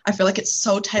it. I feel like it's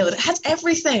so tailored. It has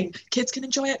everything. Kids can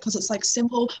enjoy it because it's like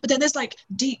simple, but then there's like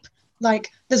deep,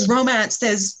 like there's romance,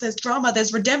 there's drama,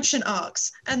 there's redemption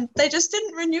arcs, and they just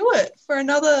didn't renew it for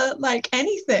another like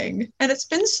anything. And it's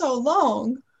been so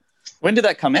long. When did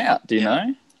that come out? Do you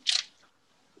know?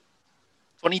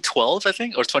 2012, I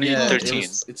think, or 2013.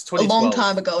 It's A 2012. long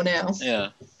time ago now. Yeah.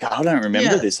 God, I don't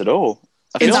remember Yeah. this at all.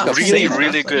 I feel It's like I've really, seen Really, it. really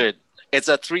really good. It's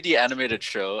a 3D animated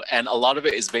show, and a lot of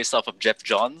it is based off of Jeff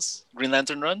Johns' Green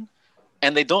Lantern run.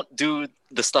 And they don't do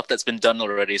the stuff that's been done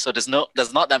already. So there's not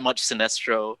that much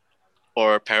Sinestro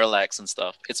or Parallax and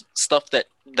stuff. It's stuff that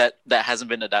hasn't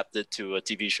been adapted to a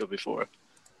TV show before.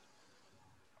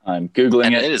 I'm Googling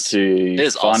And it, it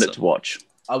is find awesome. it to watch.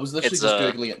 I was literally It's, just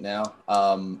Googling it now.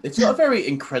 It's got a very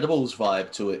Incredibles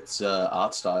vibe to its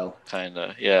art style.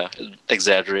 Kinda, yeah.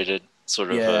 Exaggerated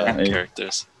sort of Yeah.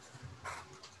 characters.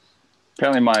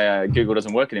 Apparently my Google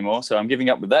doesn't work anymore, so I'm giving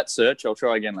up with that search. I'll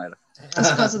try again later. That's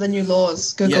because of the new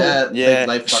laws. Google. Yeah.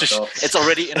 They fucked off. It's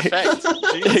already in effect.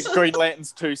 Jeez. Green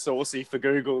Lantern's too saucy for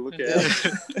Google. Look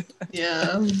out.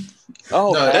 Yeah.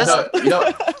 Oh, No, that's- no, you know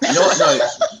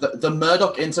what? No, the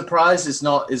Murdoch Enterprise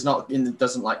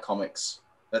doesn't like comics.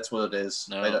 That's what it is.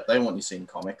 No. They don't want you seeing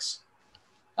comics.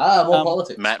 More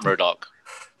politics. Matt Murdock.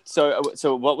 So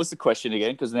what was the question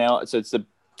again? Because now, so it's the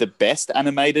the best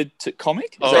animated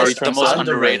comic? Is Oh, that what or you're trying the to most say?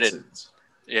 underrated.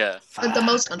 Yeah. The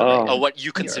most underrated. Or what you in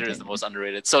your consider is the opinion. most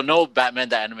underrated. So no Batman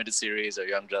the Animated Series or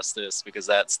Young Justice, because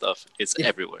that stuff is If-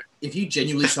 everywhere. If you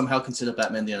genuinely somehow consider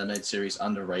Batman the Animated Series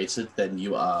underrated, then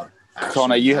you are actually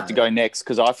Connor, you have to mad. go next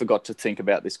because I forgot to think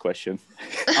about this question.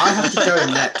 I have to go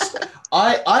next.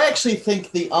 I actually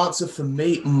think the answer for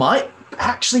me might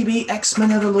actually be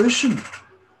X-Men Evolution.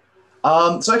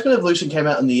 So X-Men Evolution came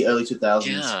out in the early 2000s,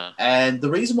 Yeah. and the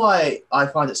reason why I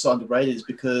find it so underrated is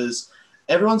because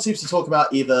everyone seems to talk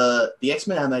about either the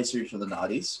X-Men animated series from the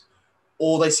 90s,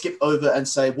 or they skip over and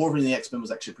say Wolverine and the X-Men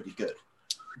was actually pretty good.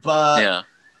 But Yeah.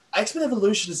 X-Men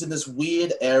Evolution is in this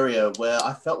weird area where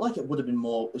I felt like it would have been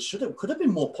more, could have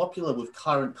been more popular with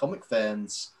current comic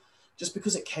fans, just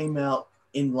because it came out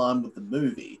in line with the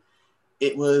movie.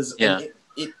 It was, Yeah.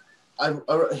 I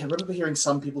remember hearing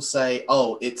some people say,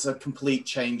 "Oh, it's a complete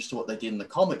change to what they did in the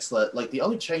comics." Like the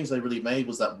only change they really made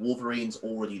was that Wolverine's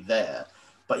already there,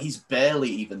 but he's barely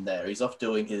even there. He's off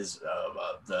doing his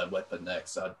the Weapon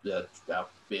X,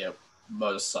 be a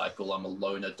motorcycle. I'm a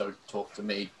loner. Don't talk to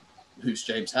me. Who's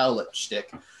James Howlett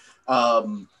shtick?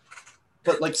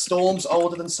 But like Storm's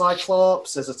older than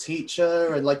Cyclops as a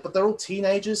teacher, and but they're all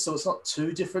teenagers, so it's not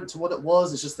too different to what it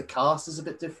was. It's just the cast is a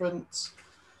bit different.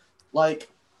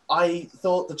 I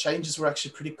thought the changes were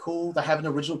actually pretty cool. They have an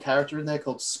original character in there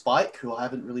called Spike, who I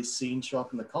haven't really seen show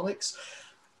up in the comics.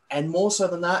 And more so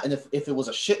than that, and if it was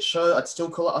a shit show, I'd still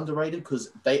call it underrated because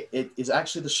it is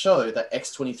actually the show that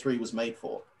X-23 was made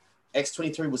for.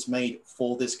 X-23 was made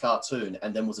for this cartoon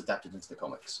and then was adapted into the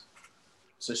comics.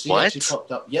 So she actually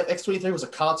popped up. Yep, X-23 was a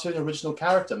cartoon original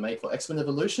character made for X-Men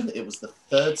Evolution. It was the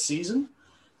 3rd season.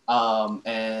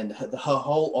 And her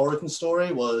whole origin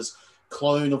story was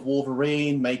clone of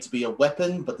Wolverine made to be a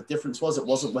weapon, but the difference was it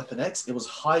wasn't Weapon X, it was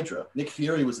Hydra. Nick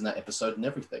Fury was in that episode and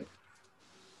everything.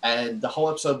 And the whole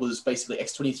episode was basically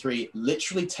X-23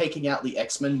 literally taking out the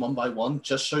X-Men one by one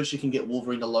just so she can get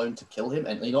Wolverine alone to kill him.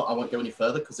 And you know what? I won't go any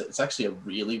further because it's actually a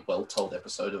really well-told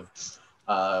episode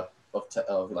of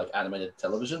like animated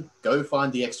television. Go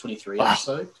find the X-23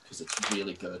 episode because it's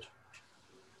really good.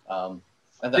 And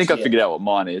I think I figured out what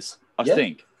mine is. I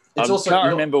think. It's I also, can't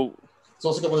remember. It's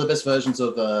also got one of the best versions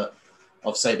of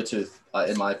Sabretooth,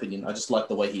 in my opinion. I just like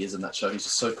the way he is in that show. He's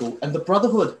just so cool. And the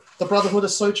Brotherhood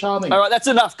is so charming. All right, that's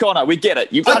enough, Connor. We get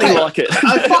it. You bloody like it.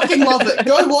 I fucking love it.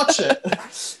 Go watch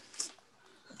it.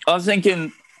 I was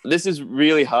thinking this is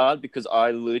really hard because I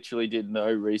literally did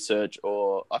no research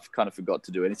or I kind of forgot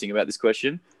to do anything about this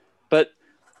question. But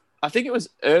I think it was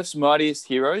Earth's Mightiest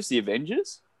Heroes, The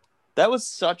Avengers. That was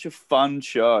such a fun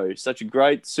show, such a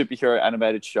great superhero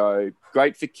animated show,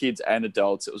 great for kids and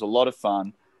adults. It was a lot of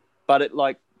fun, but it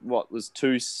was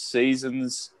 2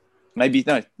 seasons,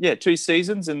 2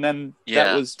 seasons, and then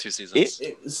that was 2 seasons.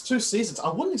 It was 2 seasons. I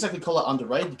wouldn't exactly call it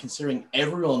underrated, considering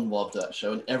everyone loved that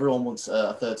show and everyone wants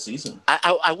a 3rd season.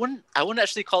 I wouldn't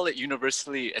actually call it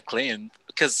universally acclaimed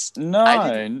because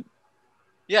I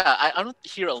don't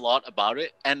hear a lot about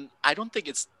it, and I don't think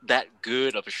it's that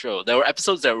good of a show. There were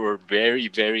episodes that were very,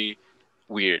 very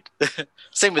weird.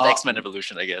 Same with X-Men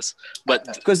Evolution, I guess. But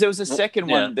because there was a second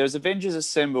one, there was Avengers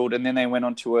Assembled, and then they went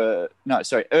on to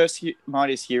Earth's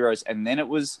Mightiest Heroes, and then it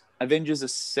was Avengers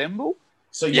Assemble.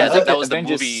 So that was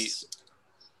Avengers,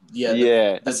 the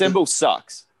movie. Assemble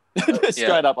sucks.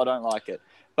 Straight up, I don't like it.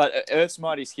 But Earth's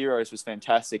Mightiest Heroes was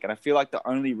fantastic, and I feel like the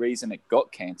only reason it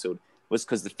got cancelled was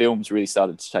because the films really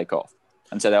started to take off.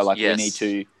 And so they were like, we need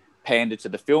to pander to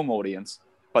the film audience.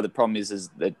 But the problem is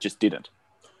it just didn't.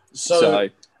 So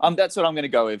that's what I'm going to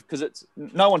go with because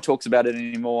no one talks about it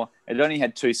anymore. It only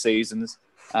had 2 seasons.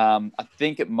 I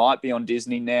think it might be on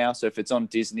Disney now. So if it's on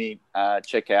Disney,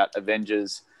 check out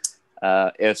Avengers,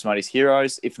 Earth's Mightiest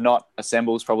Heroes. If not,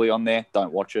 Assemble's probably on there.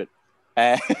 Don't watch it.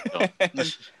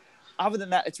 Other than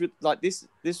that, it's like this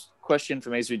question for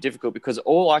me is really difficult because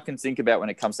all I can think about when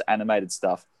it comes to animated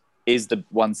stuff is the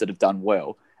ones that have done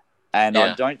well. And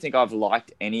I don't think I've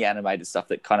liked any animated stuff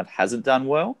that kind of hasn't done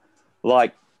well.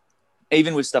 Like,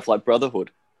 even with stuff like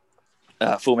Brotherhood,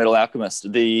 Full Metal Alchemist,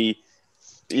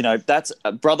 that's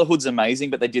Brotherhood's amazing,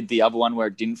 but they did the other one where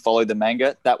it didn't follow the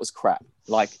manga. That was crap.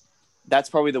 Like, that's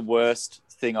probably the worst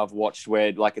thing I've watched where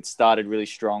it started really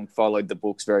strong, followed the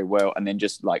books very well, and then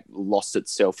just lost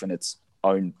itself in its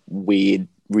own weird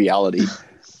reality.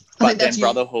 But then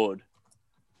Brotherhood.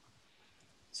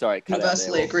 Sorry,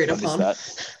 universally agreed upon.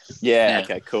 Yeah.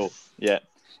 Okay. Cool. Yeah.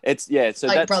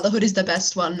 So Brotherhood is the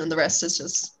best one, and the rest is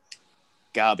just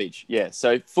garbage. Yeah.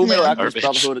 So Full Metal Alchemist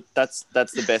Brotherhood. That's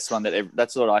the best one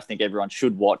that's what I think everyone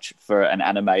should watch for an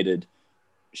animated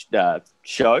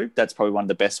show. That's probably one of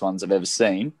the best ones I've ever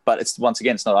seen. But it's once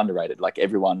again, it's not underrated. Like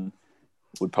everyone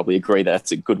would probably agree that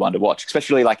that's a good one to watch,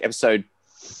 especially like episode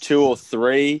 2 or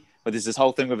 3, where there's this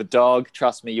whole thing with a dog.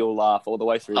 Trust me, you'll laugh all the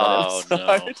way through that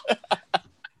episode.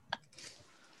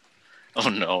 Oh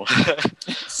no.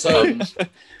 So,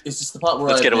 is this the part where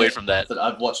let's I get away admit from that.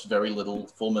 I've watched very little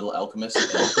Full Metal Alchemist,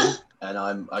 if anything, and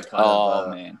I kind Oh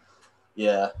of man,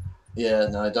 yeah,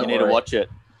 no, don't you need worry. to watch it.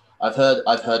 I've heard,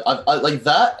 I like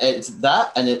that. It's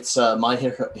that, and it's My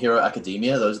Hero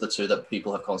Academia. Those are the two that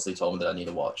people have constantly told me that I need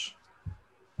to watch.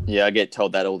 Yeah, I get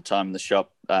told that all the time in the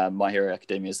shop. My Hero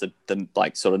Academia is the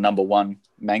like sort of number one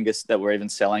manga that we're even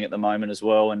selling at the moment as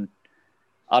well. And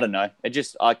I don't know,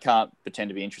 I can't pretend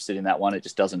to be interested in that one. It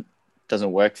just doesn't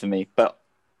work for me. But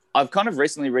I've kind of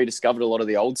recently rediscovered a lot of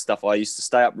the old stuff. I used to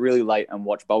stay up really late and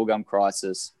watch Bubblegum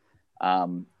Crisis. I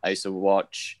used to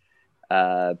watch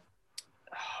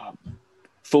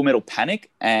Full Metal Panic,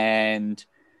 and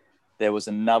there was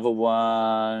another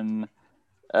one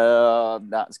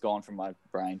that's gone from my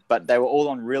brain, but they were all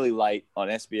on really late on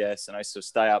SBS, and I used to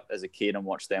stay up as a kid and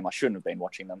watch them. I shouldn't have been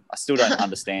watching them. I still don't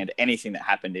understand anything that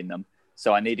happened in them,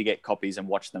 so I need to get copies and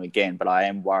watch them again, but I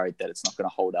am worried that it's not going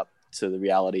to hold up to the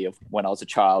reality of when I was a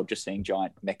child. Just seeing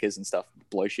giant mechas and stuff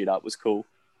blow shit up was cool.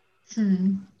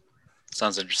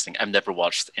 Sounds interesting. I've never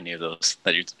watched any of those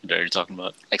that you're talking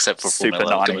about, except for Full Super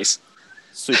Metal 90s. Alchemist.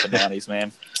 Super 90s,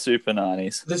 man. Super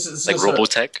 90s. This is Like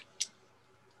Robotech.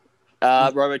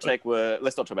 Robotech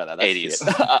let's not talk about that. That's 80s.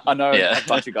 shit. I know Yeah. a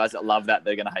bunch of guys that love that.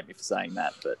 They're going to hate me for saying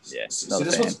that, but yeah. So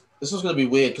this was going to be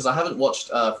weird because I haven't watched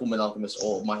Full Metal Alchemist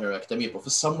or My Hero Academia, but for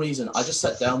some reason I just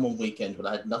sat down one weekend when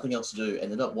I had nothing else to do,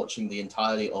 ended up watching the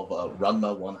entirety of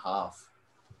Ranma 1/2.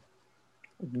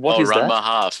 What is Ranma that?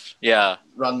 Half. Yeah.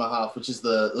 Ranma 1/2,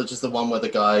 which is the one where the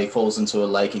guy falls into a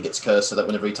lake and gets cursed, so that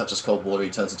whenever he touches cold water, he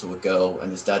turns into a girl,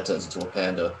 and his dad turns into a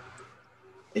panda.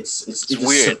 It's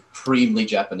weird. Supremely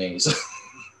Japanese.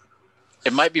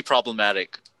 It might be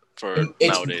problematic for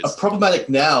It's nowadays. problematic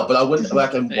now, but I went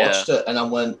back and watched it, and I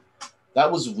went, that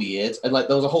was weird. And like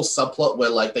there was a whole subplot where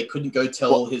like they couldn't go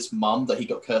tell his mum that he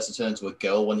got cursed to turn into a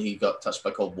girl when he got touched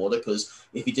by cold water, because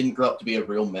if he didn't grow up to be a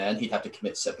real man, he'd have to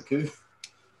commit seppuku.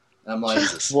 And I'm like,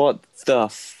 What the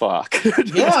fuck?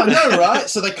 yeah, I know, right?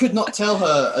 So they could not tell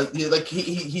her. Like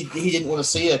he didn't want to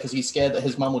see her because he's scared that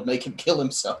his mum would make him kill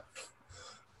himself.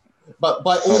 But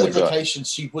by all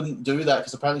implications, she wouldn't do that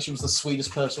because apparently she was the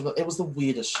sweetest person. It was the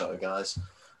weirdest show, guys.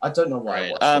 I don't know why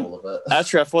I watched all of it.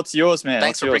 Ashraf, what's yours, man?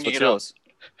 Thanks for bringing it up.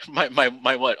 My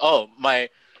what? Oh, my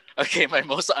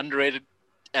most underrated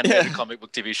animated comic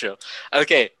book TV show.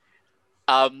 Okay.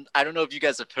 I don't know if you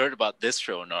guys have heard about this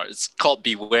show or not. It's called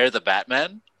Beware the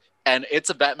Batman, and it's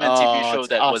a Batman TV show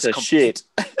that was shit.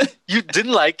 You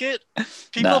didn't like it?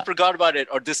 People Nah. forgot about it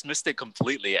or dismissed it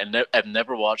completely, and I've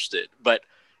never watched it. But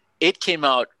it came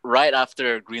out right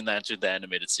after Green Lantern, the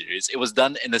animated series. It was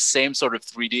done in the same sort of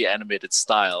 3D animated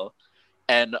style,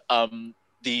 and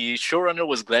the showrunner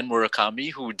was Glenn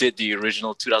Murakami, who did the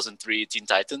original 2003 Teen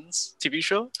Titans TV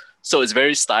show. So it's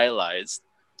very stylized,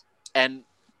 and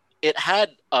it had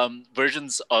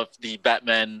versions of the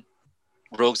Batman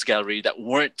Rogues Gallery that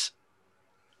weren't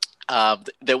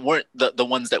the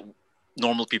ones that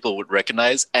normal people would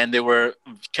recognize, and they were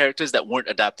characters that weren't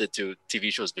adapted to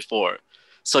TV shows before.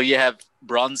 So you have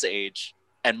Bronze Age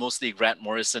and mostly Grant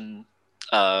Morrison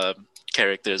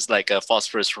characters like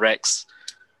Phosphorus Rex.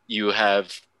 You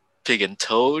have Pig and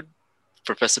Toad,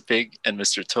 Professor Pig and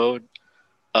Mr. Toad,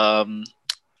 and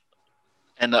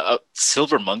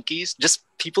Silver Monkeys, just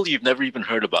people you've never even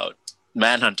heard about.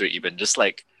 Manhunter, even just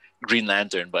like Green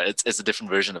Lantern, but it's a different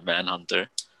version of Manhunter.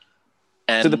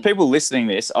 And to the people listening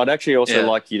to this, I'd actually also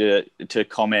like you to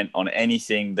comment on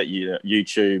anything that you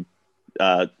YouTube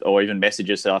or even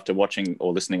message us after watching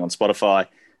or listening on Spotify.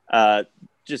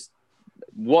 Just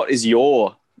what is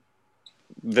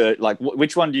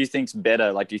which one do you think's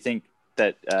better? Like, do you think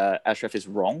that Ashraf is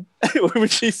wrong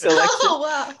with his selection? Oh,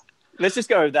 wow. Let's just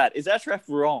go with that. Is Ashraf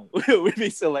wrong with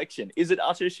his selection? Is it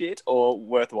utter shit or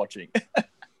worth watching?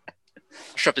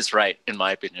 Ashraf is right, in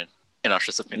my opinion. In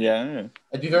Ashraf's opinion. Yeah.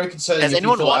 I'd be very concerned. Has if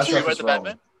anyone you thought watched Ashraf Beware was the wrong.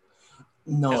 Batman?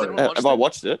 No. Have I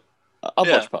watched it? I've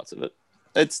watched parts of it.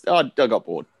 I got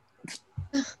bored.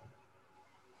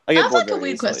 I have like a very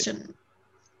weird easily. question.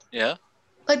 Yeah.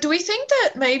 Like, do we think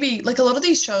that maybe, like, a lot of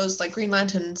these shows, like Green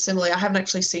Lantern, similarly, I haven't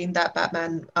actually seen that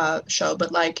Batman show,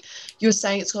 but, like, you were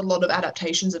saying it's got a lot of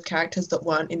adaptations of characters that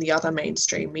weren't in the other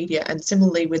mainstream media, and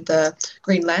similarly with the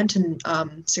Green Lantern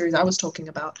series I was talking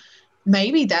about,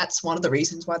 maybe that's one of the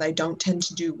reasons why they don't tend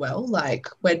to do well. Like,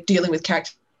 we're dealing with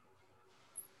characters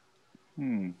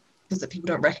that people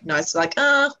don't recognize. Like,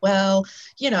 well,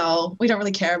 we don't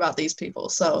really care about these people.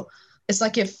 So it's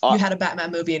like if you had a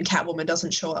Batman movie and Catwoman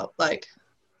doesn't show up, like...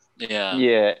 Yeah.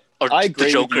 Yeah, Or I the agree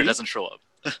with Joker you. doesn't show up.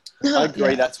 I agree.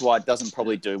 Yeah. That's why it doesn't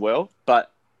probably do well.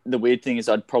 But the weird thing is,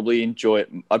 I'd probably enjoy it.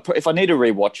 If I need to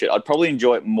rewatch it, I'd probably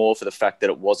enjoy it more for the fact that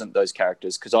it wasn't those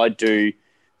characters. Because I do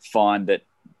find that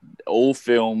all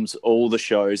films, all the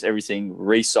shows, everything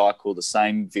recycle the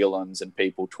same villains and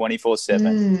people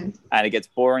 24/7, and it gets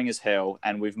boring as hell.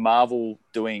 And with Marvel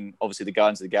doing obviously the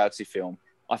Guardians of the Galaxy film,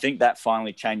 I think that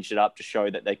finally changed it up to show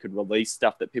that they could release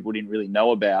stuff that people didn't really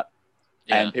know about.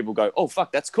 Yeah. And people go, oh,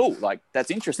 fuck, that's cool. Like, that's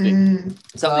interesting.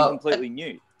 Something Uh, completely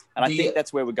new. And I think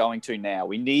that's where we're going to now.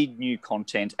 We need new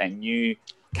content and new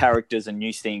characters and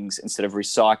new things instead of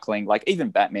recycling. Like, even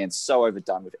Batman's so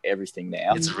overdone with everything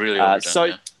now. It's really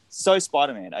overdone. So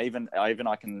Spider-Man,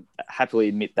 I can happily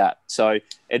admit that. So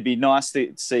it'd be nice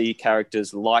to see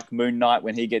characters like Moon Knight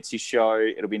when he gets his show.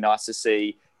 It'll be nice to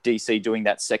see DC doing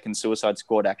that second Suicide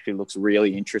Squad. Actually looks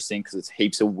really interesting because it's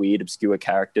heaps of weird, obscure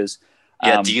characters.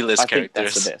 Yeah, D-list I think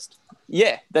characters. that's the best.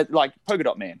 Yeah, that like Polka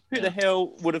Dot Man. Who the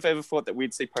hell would have ever thought that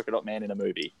we'd see Polka Dot Man in a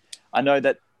movie? I know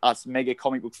that us mega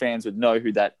comic book fans would know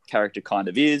who that character kind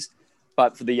of is,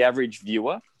 but for the average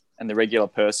viewer and the regular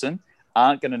person,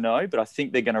 aren't going to know, but I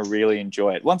think they're going to really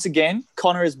enjoy it. Once again,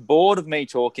 Connor is bored of me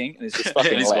talking and is just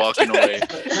fucking He's left. walking away.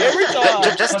 Every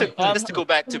time. Just to go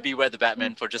back to Beware the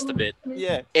Batman for just a bit.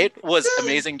 Yeah. It was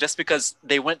amazing just because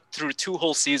they went through 2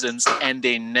 whole seasons and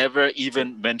they never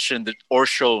even mentioned or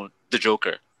shown the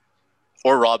Joker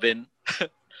or Robin.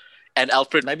 And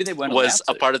Alfred Maybe they weren't was allowed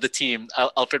a to. part of the team.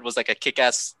 Alfred was like a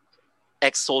kick-ass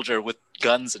ex-soldier with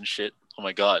guns and shit. Oh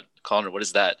my God. Connor, what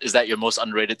is that? Is that your most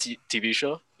underrated TV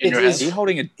show in It your is. Are you hand?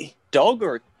 holding a dog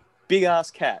or a big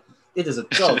ass cat? It is a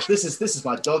dog. This is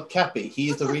my dog, Cappy. He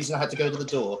is the reason I had to go to the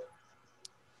door.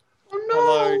 Oh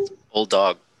Hello. no. Old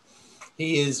dog.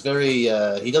 He is very.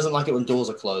 He doesn't like it when doors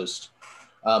are closed.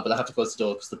 But I have to close the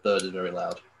door because the bird is very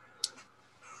loud.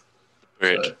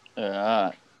 Bird. So, All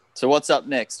right. So what's up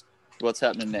next? What's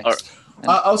happening next?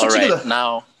 I was All actually right, gonna.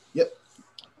 now. Yep.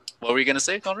 What were you gonna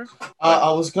say, Connor?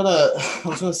 I was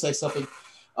gonna say something,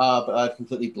 but I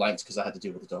completely blanked because I had to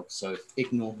deal with the dog. So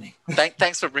ignore me.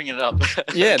 Thanks for bringing it up.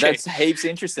 Yeah, Okay. that's heaps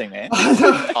interesting, man.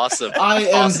 Awesome. I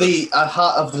am Awesome. the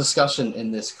heart of the discussion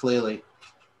in this. Clearly.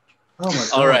 Oh my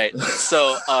god. All right.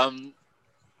 So,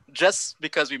 just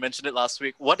because we mentioned it last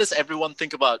week, what does everyone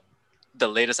think about the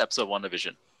latest episode of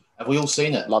WandaVision? Have we all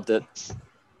seen it? Loved it.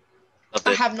 Loved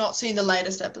I it. have not seen the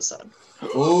latest episode.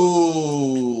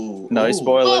 Ooh. No Ooh.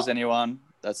 spoilers, Well, anyone.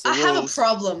 That's the I have a rules.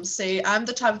 problem. See, I'm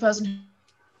the type of person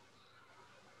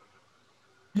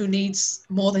who needs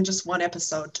more than just one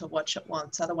episode to watch at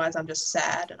once. Otherwise, I'm just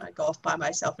sad and I go off by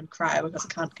myself and cry because I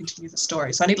can't continue the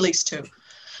story. So I need at least 2.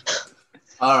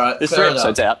 All right. There's fair 3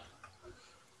 episodes enough. out.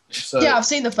 So Yeah, I've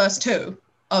seen the first 2,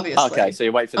 obviously. Okay, so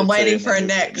you wait for the I'm 2 waiting and for a then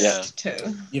next Yeah.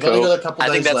 2. you've Cool. only got a couple I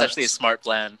days think that's left. actually a smart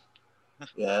plan.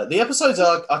 Yeah, the episodes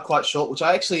are quite short, which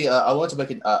I actually I wanted to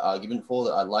make an argument for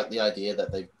that. I like the idea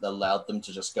that they've allowed them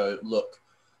to just go, look,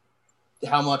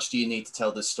 how much do you need to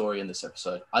tell this story in this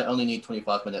episode? I only need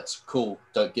 25 minutes. Cool.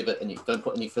 Don't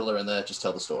put any filler in there. Just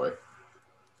tell the story.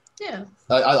 Yeah.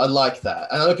 I like that.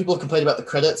 And I know people have complained about the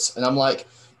credits, and I'm like,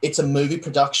 it's a movie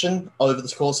production over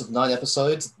the course of 9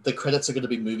 episodes. The credits are going to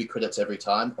be movie credits every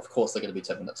time. Of course, they're going to be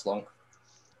 10 minutes long.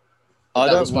 I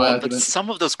That don't was my want- But argument. some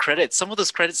of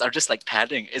those credits are just like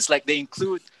padding. It's like they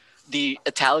include the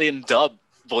Italian dub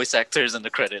voice actors in the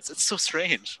credits. It's so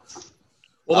strange.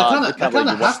 Well, I they can't believe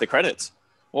kind you watched the credits.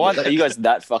 Why are you guys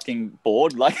that fucking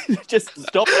bored? Like, just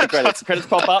stop the credits. The credits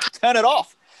pop up, turn it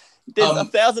off. There's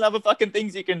 1,000 other fucking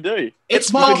things you can do. It's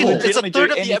You can Marvel. It's a legitimately do third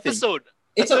of the anything. episode.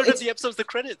 It's a a- third it's- of the episode's the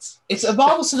credits. It's a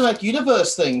Marvel Cinematic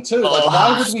Universe thing too. Like, Oh.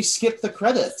 why would we skip the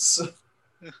credits?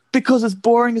 Because it's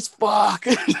boring as fuck.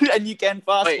 And you can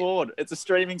fast Wait. forward. It's a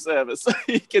streaming service.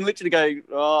 You can literally go,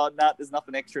 oh, nah, there's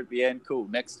nothing extra at the end. Cool,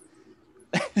 next.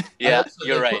 Yeah, also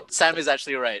you're they right. put- Sam is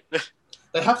actually right.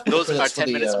 They have to put Those the are credits 10 for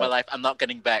the, minutes of my life I'm not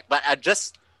getting back. But I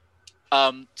just,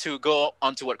 to go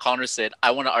on to what Connor said,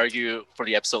 I want to argue for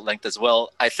the episode length as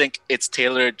well. I think it's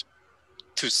tailored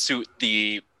to suit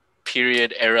the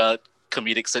period era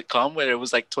comedic sitcom where it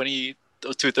was like 20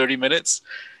 to 30 minutes.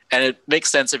 And it makes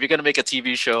sense. If you're going to make a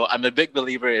TV show, I'm a big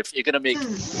believer if you're going to make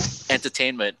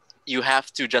entertainment, you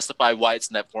have to justify why it's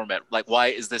in that format. Like, why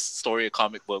is this story a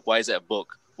comic book? Why is it a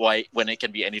book? Why, when it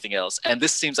can be anything else? And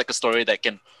this seems like a story that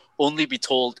can only be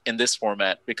told in this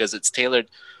format because it's tailored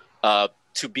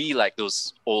to be like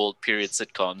those old period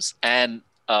sitcoms. And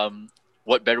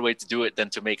what better way to do it than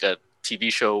to make a TV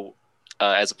show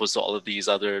as opposed to all of these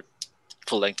other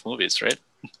full-length movies, right?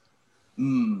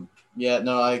 Yeah,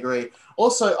 no, I agree.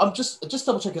 Also, I'm just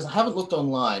double checking because I haven't looked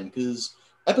online because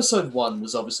episode 1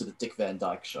 was obviously the Dick Van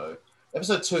Dyke Show,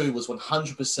 Episode 2 was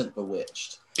 100%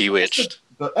 Bewitched. Bewitched.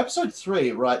 But episode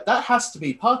 3, right? That has to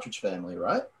be Partridge Family,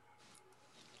 right?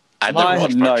 I've never I have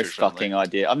watched no Partridge Family. fucking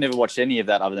idea. I've never watched any of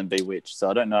that other than Bewitched, so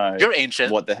I don't know You're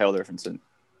ancient. what the hell they're referencing.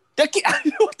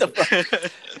 What the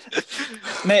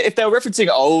fuck? Man, if they were referencing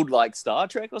old like Star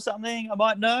Trek or something, I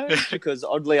might know, because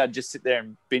oddly I'd just sit there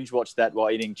and binge watch that while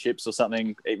eating chips or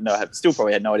something, even though I still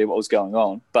probably had no idea what was going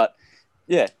on. But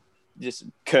yeah, just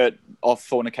Kurt off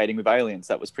fornicating with aliens.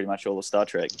 That was pretty much all of Star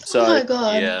Trek. So Oh my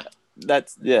god. Yeah.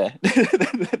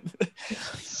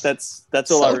 that's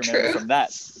that's all So I remember true. from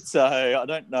that. So I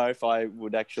don't know if I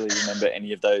would actually remember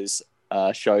any of those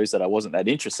shows that I wasn't that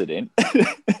interested in.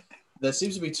 There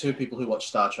seems to be two people who watch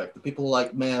Star Trek. The people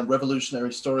like, man,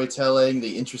 revolutionary storytelling,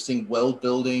 the interesting world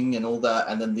building and all that.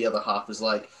 And then the other half is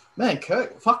like, man,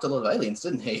 Kirk fucked a lot of aliens,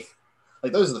 didn't he?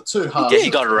 Like, those are the two halves. Yeah, he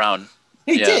got around.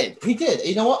 He yeah. did. He did.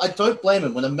 You know what? I don't blame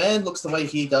him. When a man looks the way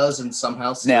he does and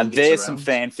somehow still Now, gets there's some around.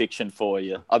 fan fiction for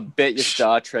you. I bet your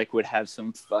Star Trek would have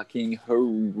some fucking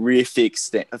horrific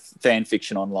fan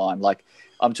fiction online. Like,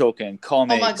 I'm talking Oh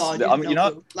comics. my god. You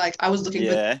know, Clue. Like I was looking.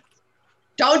 yeah.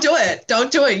 Don't do it.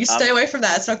 Don't do it. You stay away from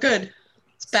that. It's not good.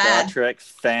 It's bad. Star Trek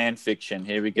fan fiction.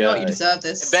 Here we You know go. what? You deserve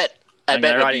this. I bet I'm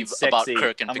it'll writing be about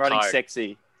Kirk and I'm Picard. writing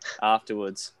sexy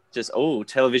afterwards. Just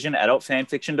television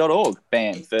adultfanfiction.org.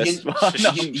 Bam. First one.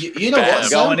 You know Bam. what,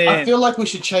 Sam? Going I in. feel like we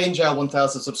should change our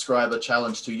 1,000 subscriber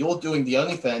challenge to you're doing the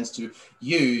OnlyFans to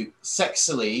you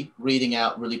sexily reading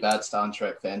out really bad Star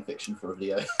Trek fan fiction for a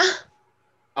video.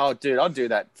 Oh, dude, I'll do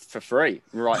that for free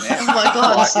right now. Oh my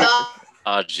god. Stop.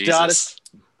 Oh, Jesus.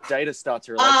 Data starts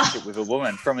a relationship with a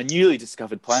woman from a newly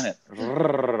discovered planet.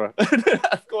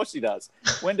 Of course he does.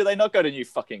 When do they not go to new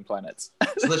fucking planets?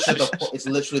 It's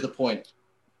literally the point.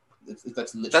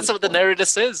 That's what the narrative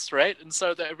says, right?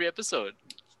 Inside of every episode.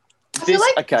 I feel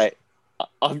like Okay,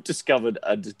 I've discovered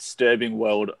a disturbing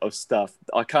world of stuff.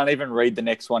 I can't even read the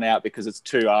next one out because it's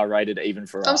too R-rated even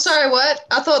for us. I'm sorry, what?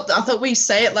 I thought we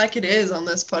say it like it is on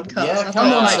this podcast. Yeah, I come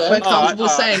thought on, like Sam. we're comfortable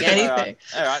saying all right, anything.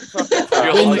 All right. Fuck it. You're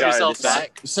I'll holding go yourself this.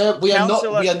 back. So we are not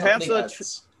Councillor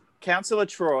ads. Councillor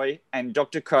Troy and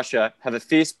Dr. Crusher have a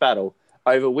fierce battle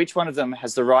over which one of them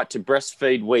has the right to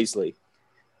breastfeed Weasley.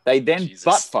 They then Jesus.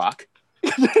 butt fuck.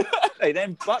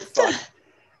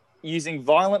 Using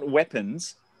violent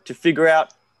weapons to figure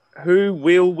out who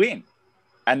will win.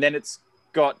 And then it's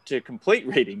got to complete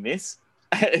reading this.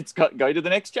 It's got go to the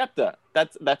next chapter.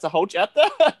 That's a whole chapter.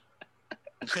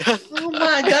 Oh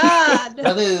my god.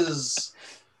 That is.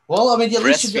 Well, I mean, at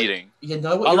least Breastfeeding. you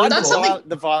know what I you're like in That's for. something-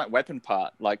 the violent weapon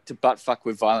part, like to butt fuck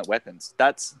with violent weapons.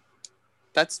 That's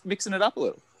mixing it up a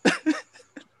little.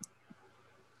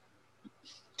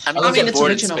 I mean, I you mean, get it's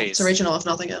bored in original. space. It's original, if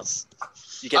nothing else.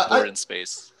 You get I- bored in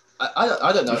space.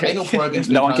 I don't know. Anal probing's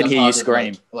been No one kind can of hear you hard in,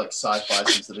 scream. like sci-fi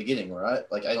since the beginning, right?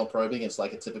 Like anal probing is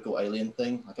like a typical alien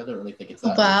thing. Like I don't really think it's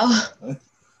that. Wow.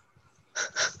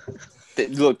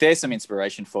 Look, there's some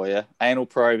inspiration for you. Anal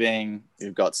probing.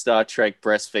 You've got Star Trek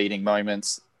breastfeeding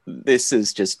moments. This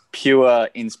is just pure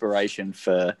inspiration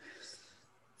for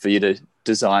you to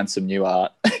design some new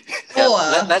art. Yeah,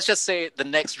 Or let's just say the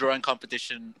next drawing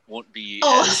competition won't be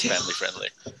Oh. as family friendly.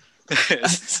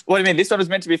 What do you mean? This one was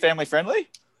meant to be family friendly?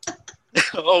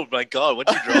 Oh my god,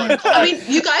 what you drawing? I mean,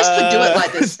 you guys could do it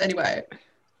like this anyway.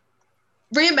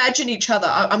 Reimagine each other.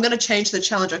 I'm going to change the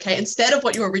challenge, okay? Instead of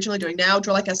what you were originally doing now,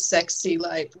 draw like a sexy,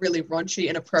 like really raunchy,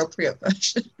 inappropriate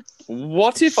version.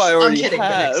 What if I already kidding,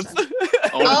 but next have? time.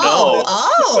 Oh,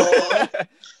 Oh,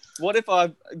 What if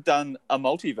I've done a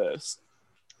multiverse?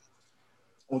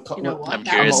 you know what? I'm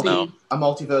That curious would be- now. A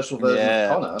multiversal version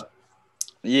Yeah. of Connor.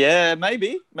 Yeah,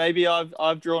 maybe. Maybe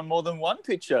I've drawn more than one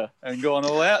picture and gone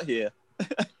all out here.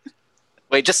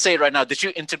 Wait, just say it right now. Did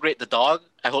you integrate the dog?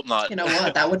 I hope not. You know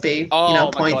what? That would be, Oh you know,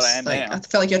 my God, points. I am Like, now. I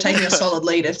feel like you're taking a solid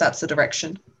lead if that's the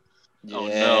direction. Oh,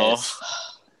 Yes.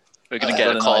 We're gonna I've get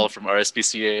got a an call idea. from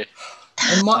RSPCA.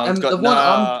 And, I've got- the one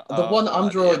nah, I'm oh,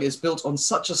 drawing yeah. is built on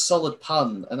such a solid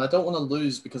pun, and I don't want to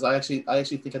lose because I actually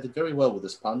think I did very well with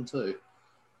this pun too.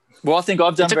 Well, I think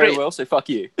I've done very Integrate- well, so fuck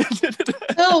you.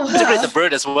 Oh, Integrate the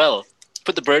bird as well.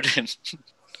 Put the bird in.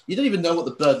 You don't even know what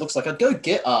the bird looks like. I'd go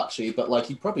get Archie, but like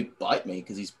he'd probably bite me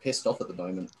because he's pissed off at the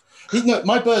moment.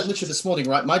 My bird literally this morning,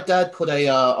 right? My dad put a,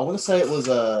 I want to say it was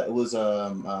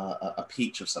a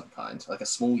peach of some kind, like a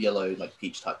small yellow like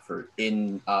peach type fruit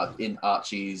in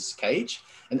Archie's cage,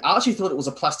 and Archie thought it was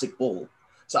a plastic ball.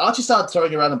 So Archie started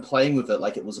throwing around and playing with it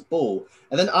like it was a ball,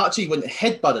 and then Archie went and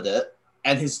headbutted it,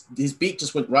 and his beak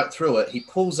just went right through it. He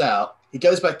pulls out, he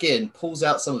goes back in, pulls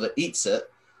out some of it, eats it,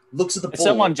 looks at the If ball.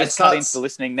 someone and just cut starts- into the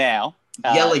listening now,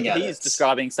 yelling at he it. is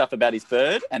describing stuff about his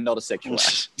bird and not a sexual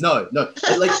act. No.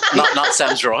 Like not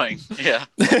Sam's drawing. Yeah.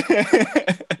 For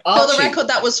the Archie, record,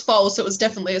 that was false. It was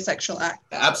definitely a sexual act.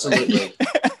 absolutely.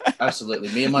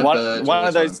 Me and my one bird. one all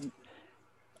of the those time.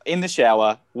 in the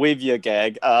shower with your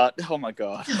gag. Oh my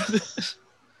god.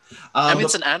 I mean,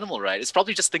 it's an animal, right? It's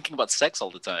probably just thinking about sex all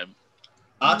the time.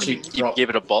 Archie You give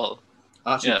it a ball.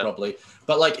 Archie probably.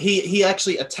 But like he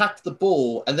actually attacked the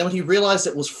ball, and then when he realized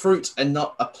it was fruit and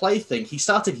not a plaything, he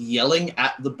started yelling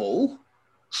at the ball.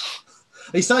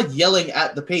 He started yelling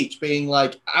at the peach, being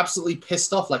like absolutely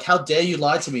pissed off. Like, how dare you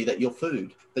lie to me that you're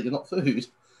food, that you're not food? Can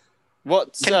you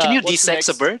what's de-sex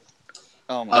a bird?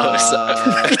 Oh my god.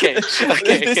 Oh, okay.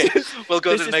 We'll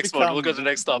go to This the has next one. become- We'll go to the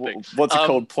next topic. What's it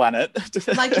called? Planet.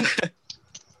 Like,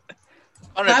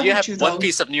 All right, Why do you would have you, one though?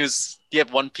 piece of news? Do you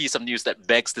have one piece of news that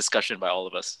begs discussion by all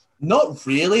of us? Not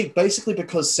really. Basically,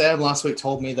 because Sam last week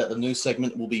told me that the news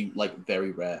segment will be like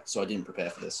very rare, so I didn't prepare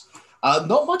for this.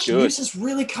 Not much Good. news has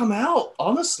really come out,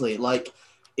 honestly. Like,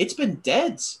 it's been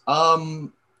dead.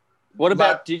 What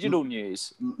about digital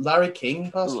news? Larry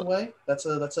King passed away. That's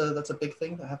a big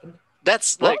thing that happened.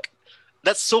 That's What? like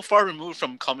that's so far removed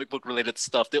from comic book related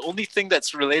stuff. The only thing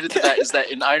that's related to that is that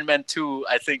in Iron Man 2,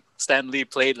 I think Stan Lee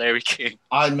played Larry King.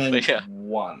 Iron Man Yeah.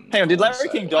 1. Hang on, did I would Larry say.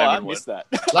 King die? I Iron Man missed that.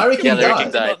 Larry King Yeah, Larry died.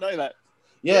 King died. I did not know that.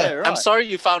 Yeah. right. I'm sorry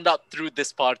you found out through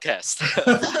this podcast.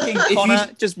 Fucking If you- Connor,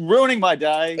 just ruining my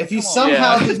day. If you Come on.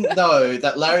 somehow Yeah. didn't know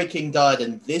that Larry King died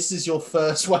and this is your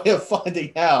first way of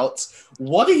finding out,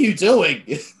 what are you doing?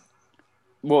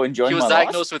 Well, enjoying He was my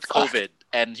diagnosed life. with COVID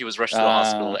and he was rushed to the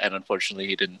hospital, and unfortunately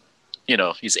he didn't.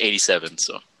 He's 87,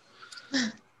 so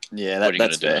Yeah, what are you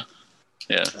that's gonna fair.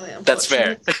 do? Yeah, really that's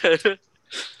fair. unfortunate.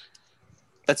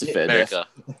 That's a Yeah, fair death. America.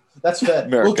 That's fair.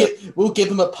 America. We'll give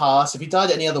him a pass. If he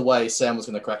died any other way, Sam was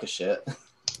going to crack a shit.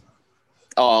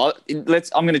 Oh, I'm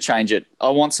going to change it. I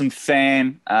want some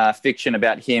fan fiction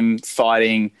about him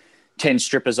fighting 10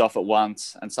 strippers off at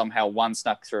once, and somehow one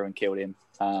snuck through and killed him.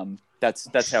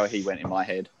 That's how he went in my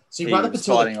head. See, He right up was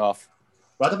until fighting off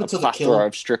right up a until the plethora kill,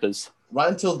 of strippers. right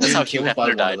until That's being how Hugh killed by Hefner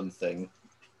one died. of them thing.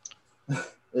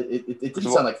 It didn't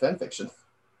What? sound like fan fiction.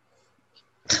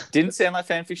 Didn't sound like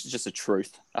fan fiction, just a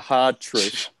truth, a hard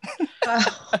truth.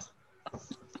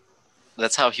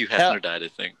 That's how Hugh How- Hefner died, I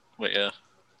think. But yeah.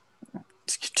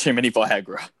 Too many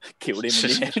Viagra killed him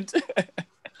in the end.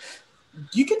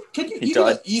 You can He you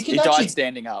died. can, you can He actually died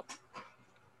standing up.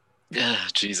 Yeah,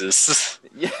 Jesus.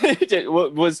 Yeah,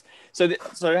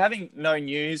 so having no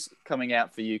news coming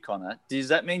out for you, Connor. Does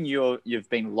that mean you've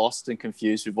been lost and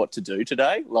confused with what to do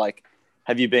today? Like,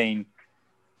 have you been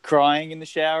crying in the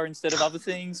shower instead of other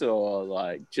things, or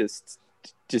like just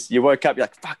you woke up, you're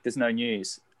like, fuck, there's no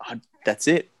news. That's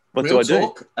it. What real do I do?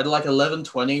 talk at like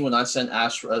 11:20 when I sent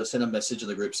Ash sent a message to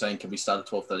the group saying, "Can we start at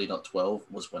 12:30, not 12?"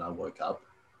 was when I woke up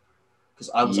because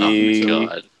I was You-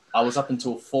 I was up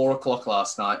until 4 o'clock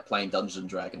last night playing Dungeons and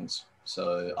Dragons.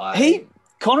 So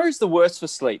Connor is the worst for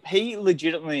sleep. He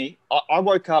legitimately, I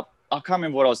woke up, I can't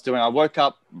remember what I was doing. I woke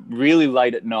up really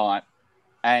late at night,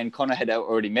 and Connor had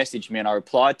already messaged me, and I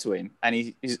replied to him.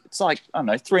 And it's like, I don't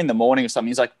know, 3 a.m. or something.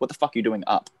 He's like, "What the fuck are you doing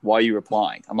up? Why are you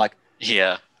replying?" I'm like,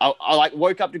 Yeah. I like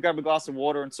woke up to grab a glass of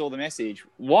water and saw the message.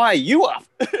 Why are you up?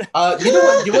 you know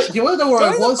what? You want to know where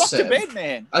I Go the was, fuck to Sam? bed,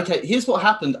 man. Okay, here's what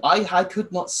happened. I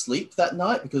could not sleep that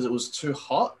night because it was too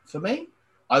hot for me.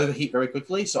 I overheat very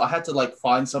quickly, so I had to like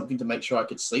find something to make sure I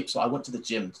could sleep. So I went to the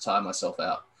gym to tire myself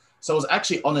out. So I was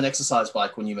actually on an exercise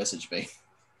bike when you messaged me.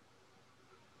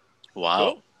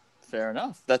 Wow. Cool. Fair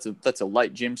enough. That's a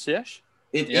late gym sesh.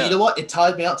 Yeah. You know what? It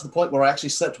tired me out to the point where I actually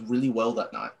slept really well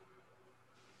that night.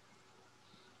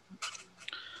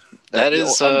 That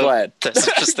is, I'm glad. That's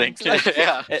interesting.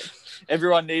 Yeah.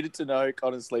 Everyone needed to know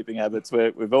Connor's sleeping habits.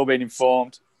 We've all been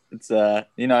informed. It's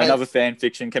another fan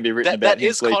fiction can be written about That him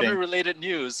is sleeping. Connor related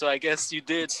news, so I guess you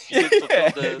did fulfill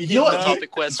the You know what?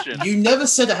 topic question. You never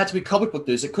said it had to be comic book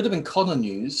news. It could have been Connor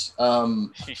news.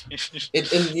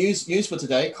 In news for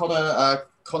today,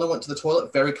 Connor went to the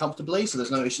toilet very comfortably, so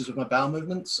there's no issues with my bowel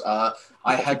movements. I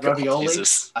had ravioli.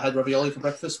 Jesus. I had ravioli for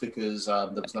breakfast because there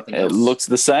was nothing It else. looks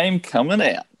the same coming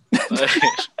out.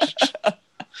 Oh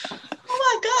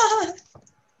my god!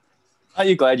 Are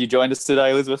you glad you joined us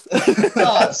today, Elizabeth?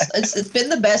 Oh, it's been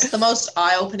the best, the most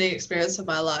eye-opening experience of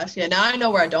my life. Yeah, now I know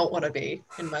where I don't want to be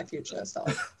in my future. So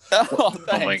Oh, Oh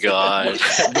my thanks. god.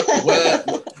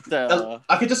 Where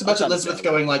I could just I've imagine done Elizabeth that.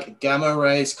 going like Gamma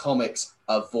Rays Comics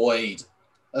avoid.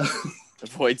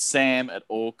 Avoid Sam at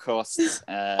all costs.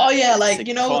 oh yeah, like to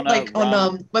you know, Connor, like run.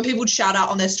 on when people would shout out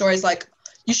on their stories, like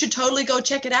you should totally go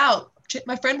check it out.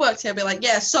 My friend works here. I'd be like,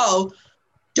 yeah, so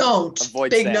don't.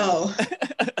 Avoid Big Sam. no. Yeah,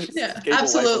 Keep away from that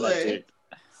absolutely. dude.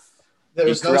 There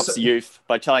he is no corrupts youth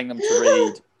by telling them to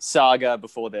read Saga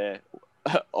before they're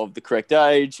of the correct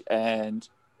age, and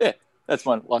yeah, that's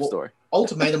my life story.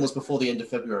 Ultimatum was before the end of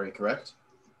February, correct?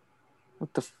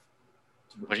 What the?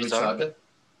 What are you Read talking Saga? about?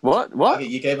 What? Okay,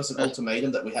 you gave us an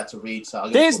ultimatum that we had to read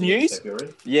Saga. There's before the end of news.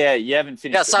 February. Yeah, you haven't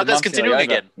finished. Yeah, it. The Saga's month's nearly continuing over.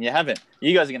 again. You haven't.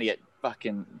 You guys are gonna get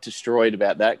fucking destroyed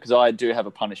about that because I do have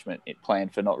a punishment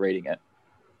planned for not reading it.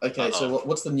 Okay, so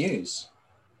what's the news?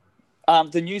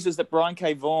 The news is that Brian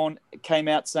K. Vaughan came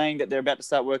out saying that they're about to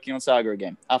start working on Saga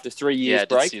again. After 3 years Yeah, I did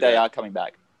break, see they that. are coming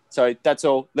back. So that's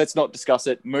all. Let's not discuss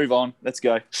it. Move on. Let's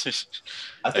go. I think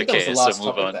that was Okay, the so last move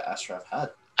topic on. that Ashraf had.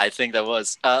 I think that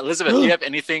was. Elizabeth, do you have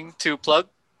anything to plug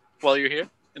while you're here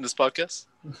in this podcast?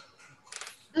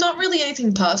 Not really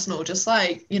anything personal, just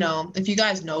like, you know, if you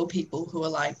guys know people who are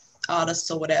like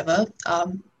artists or whatever,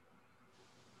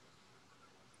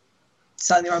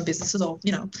 starting their own businesses or,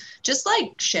 you know, just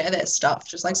like share their stuff,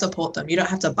 just like support them. You don't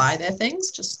have to buy their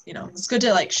things, just, you know, it's good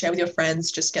to like share with your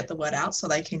friends, just get the word out so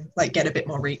they can like get a bit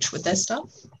more reach with their stuff.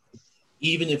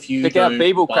 Even if you Check out don't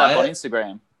Beeble buy Crap on it,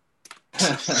 Instagram.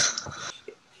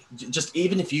 just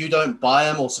even if you don't buy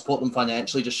them or support them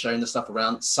financially, just sharing the stuff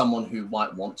around, someone who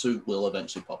might want to will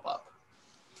eventually pop up.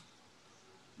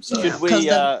 So Yeah. Should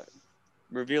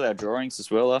we reveal our drawings as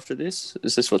well after this?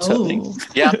 Is this what's happening?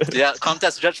 Yeah.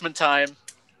 Contest judgment time.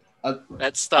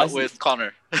 Let's start with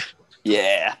Connor.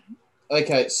 Yeah.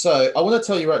 Okay, so I want to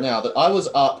tell you right now that I was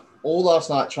up all last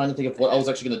night trying to think of what I was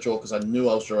actually going to draw because I knew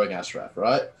I was drawing Ashraf,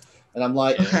 right? And I'm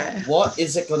like, Okay. what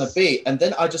is it going to be? And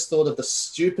then I just thought of the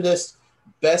stupidest,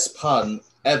 best pun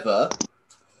ever.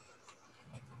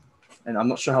 And I'm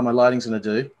not sure how my lighting's going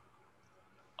to do.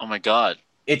 Oh my god.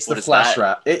 It's What the is Flash that?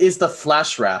 Wrath. It is the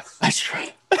Flash Wrath. That's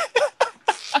right.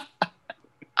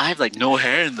 I have like no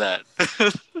hair in that.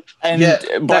 And Yeah,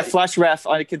 by that- Flash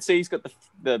Raph, I can see he's got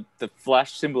the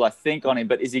flash symbol, I think, on him.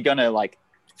 But is he gonna like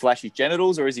flash his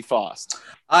genitals or is he fast?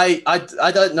 I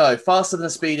don't know. Faster than a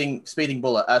speeding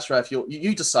bullet, Ashraf.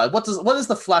 You decide. What is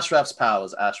the Flash Wrath's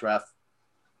powers, Ashraf?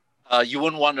 You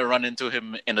wouldn't want to run into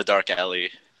him in a dark alley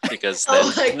because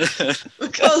Oh then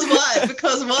Because what?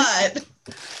 Because what?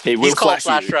 He will he's called flash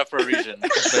Flash you. Rap for a reason.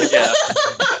 But yeah.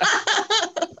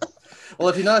 Well,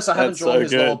 if you notice, I haven't That's drawn so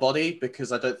his good. lower body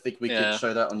because I don't think we Yeah, could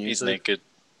show that on YouTube. He's naked.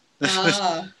 That's not. Are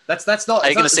you it's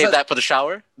gonna not- save that for the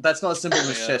shower? That's not a symbol of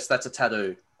his Yeah. chest. That's a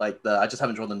tattoo. Like I just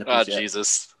haven't drawn the nipples Oh yet.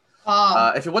 Jesus.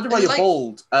 If you're wondering why Is it you're like-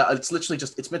 bald, it's literally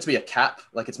just it's meant to be a cap.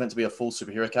 Like it's meant to be a full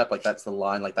superhero cap. Like that's the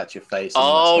line. Like that's your face. and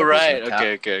Oh that's right. the cap.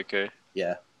 Okay.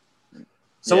 Yeah. Yeah,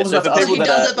 Someone was so about to for So ask people he me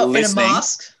that does are it, but listening- in a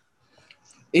mask.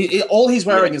 all he's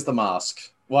wearing is the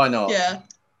mask. Why not? Yeah.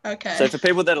 Okay. So for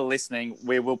people that are listening,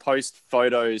 we will post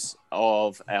photos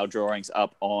of our drawings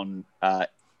up on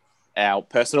our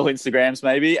personal Instagrams,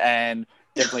 maybe, and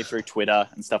definitely through Twitter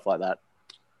and stuff like that,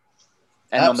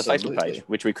 and on the Facebook Absolutely. page,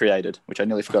 which we created, which I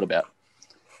nearly forgot about.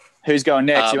 Who's going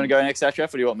next? You want to go next,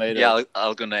 Ashraf, or do you want me to? Yeah,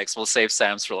 I'll go next. We'll save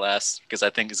Sam's for last because I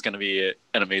think it's gonna be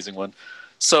an amazing one.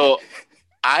 So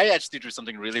I actually drew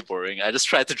something really boring. I just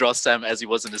tried to draw Sam as he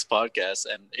was in this podcast,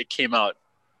 and it came out.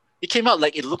 It came out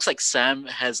like it looks like Sam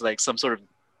has like some sort of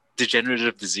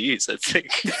degenerative disease. I think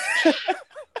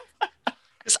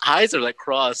his eyes are like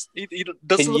crossed. He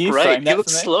doesn't Can look you right. frame He that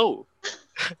looks for me? slow.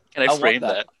 Can I want frame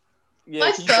that. that? Yeah,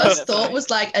 My can you frame first that for thought me? was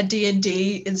like a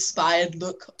D&D inspired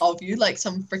look of you, like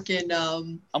some freaking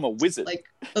I'm a wizard. like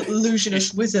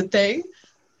illusionist wizard thing.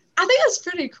 I think that's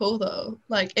pretty cool though.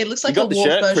 Like it looks You like got a the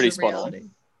warped shirt version pretty of spot on. reality.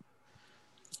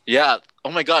 Yeah.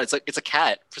 Oh my god, it's a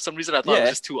cat. For some reason, I thought it Yeah. was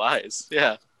just two eyes.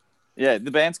 Yeah. Yeah,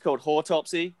 the band's called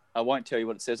Hortopsy. I won't tell you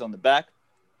what it says on the back.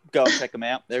 Go and check them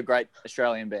out. They're a great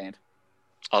Australian band.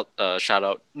 I'll shout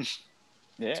out.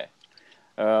 Yeah.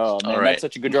 Oh man, All right. that's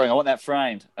such a good drawing. I want that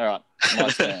framed. All right, my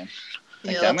turn.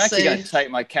 Yeah, Okay, I'm let's actually see. going to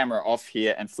take my camera off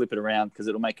here and flip it around because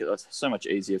it'll make it so much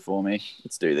easier for me.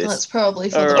 Let's do this. That's probably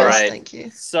for the All best, right. thank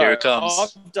you. So Here it comes.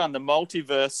 I've done the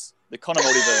multiverse, the Connor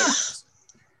multiverse,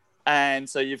 and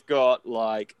so you've got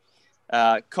like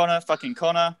Connor, fucking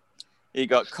Connor. You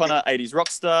got Connor, 80s rock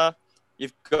star.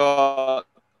 You've got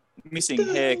missing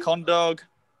hair con dog.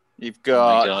 You've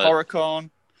got God. horror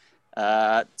con,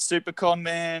 super con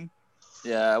man.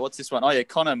 Yeah, what's this one? Oh yeah,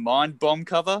 Connor mind bomb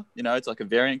cover. You know, it's like a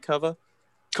variant cover.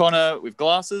 Connor with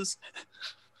glasses.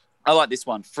 I like this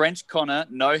one. French Connor,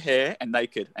 no hair and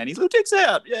naked, and his little dick's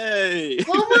out. Yay!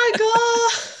 Oh my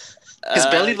god! His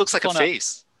belly looks like Connor- a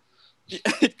face.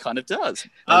 It kind of does.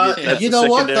 Yeah. That's You a know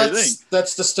what? secondary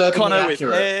That's disturbingly Connor with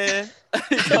accurate. hair.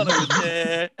 Connor with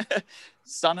hair.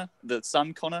 The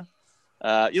son Connor.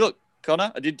 You look,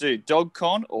 Connor. I did do dog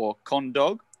con or con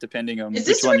dog, depending on Is which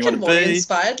this one Rick you and want to Morty be.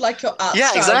 inspired? Like your art Yeah,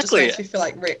 style exactly. just makes me feel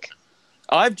like Rick.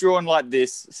 I've drawn like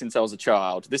this since I was a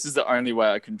child. This is the only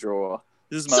way I can draw.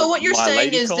 This is So what you're my saying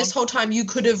lady is con. this whole time you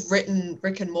could have written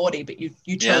Rick and Morty, but you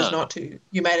chose Yeah. not to.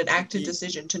 You made an active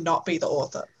decision to not be the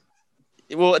author.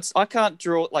 Well, I can't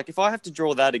draw, like, if I have to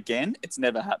draw that again, it's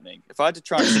never happening. If I had to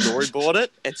try and storyboard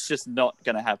it, it's just not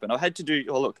going to happen. I had to do,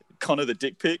 oh, look, Connor the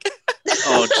dick pic.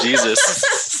 Oh, Jesus.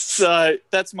 So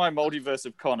that's my multiverse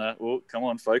of Connor. Oh, come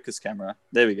on, focus camera.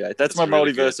 There we go. That's my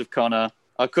really multiverse of Connor.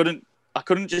 I couldn't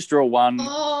just draw one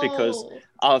because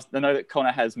I know that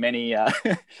Connor has many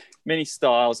many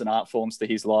styles and art forms to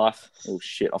his life. Oh,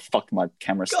 shit, I fucked my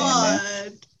camera stand now.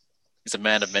 God. He's a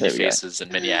man of many There we go. faces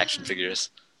and many action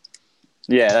figures.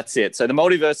 Yeah, that's it. So the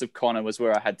multiverse of Connor was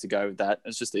where I had to go with that.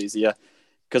 It's just easier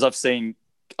because I was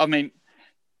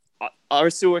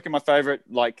still working. My favorite,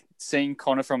 like, seeing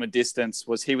Connor from a distance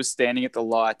was he was standing at the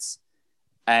lights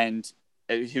and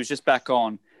he was just back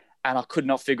on, and I could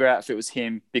not figure out if it was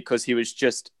him because he was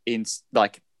just in,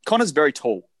 like, Connor's very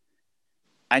tall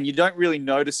and you don't really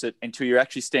notice it until you're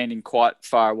actually standing quite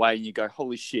far away and you go,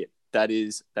 holy shit, that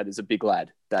is a big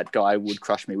lad. That guy would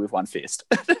crush me with one fist.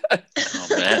 Oh,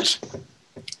 man.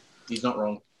 He's not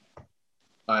wrong.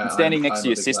 Standing next I'm to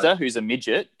your a big sister, lad. who's a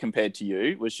midget compared to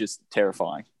you, was just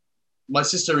terrifying. My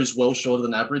sister is well shorter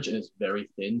than average and is very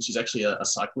thin. She's actually a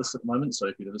cyclist at the moment. So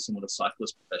if you've ever seen what a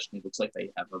cyclist professionally looks like,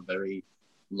 they have a very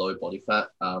low body fat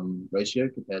ratio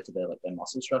compared to their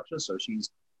muscle structure. So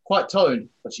she's quite toned,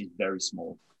 but she's very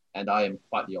small. And I am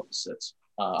quite the opposite.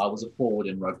 I was a forward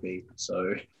in rugby,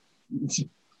 so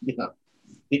yeah,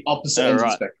 the opposite end of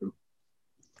the spectrum.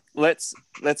 Let's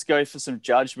go for some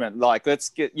judgment. Like,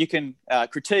 you can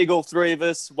critique all three of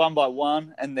us one by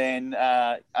one, and then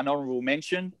an honorable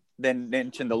mention, then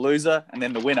mention the loser, and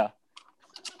then the winner.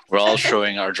 We're all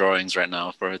showing our drawings right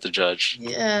now for her to judge.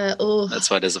 Yeah. Oh. That's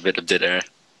why there's a bit of dead air.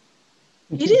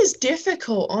 It is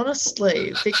difficult,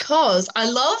 honestly, because I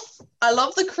love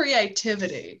the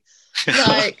creativity.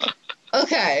 Like,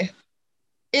 okay,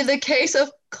 in the case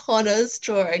of Connor's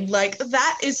drawing, like,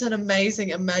 that is an amazing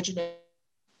imagination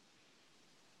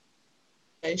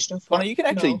of what, Connor, you can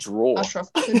actually draw.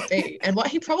 Ashraf could be, and what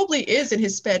he probably is in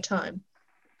his spare time.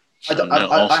 I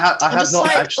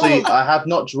have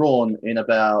not drawn in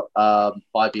about 5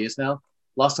 years now.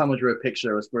 Last time I drew a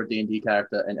picture, it was for a D&D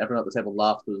character, and everyone at the table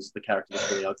laughed because the character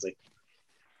was really ugly.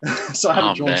 So I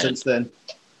haven't drawn since then.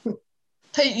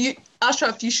 Hey,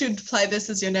 Ashraf, you should play this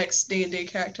as your next D&D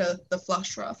character, the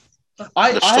Flashruff.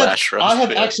 I have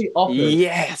actually offered.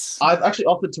 Yes, I've actually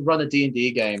offered to run a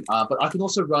D&D game, but I can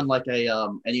also run like a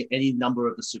any number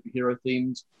of the superhero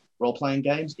themed role playing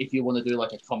games if you want to do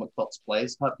like a Comic Pops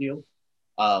Plays type deal.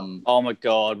 Oh my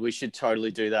god, we should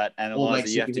totally do that. And Eliza,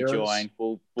 you have to join.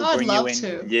 We'll bring you in.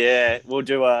 To. Yeah, we'll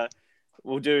do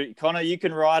Connor, you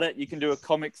can write it. You can do a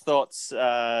Comic Thoughts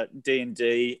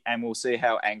D&D, and we'll see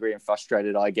how angry and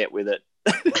frustrated I get with it.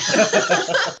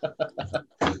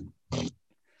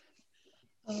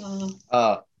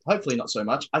 Hopefully not so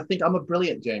much. I think I'm a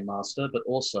brilliant game master, but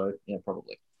also, yeah,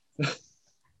 probably.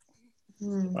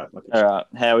 All right,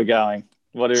 how are we going?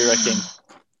 What do you reckon?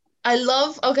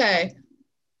 Okay.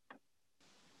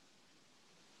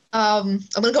 I'm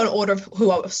gonna go in order of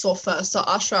who I saw first. So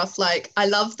Ashraf, like, I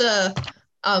love the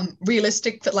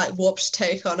realistic but like warped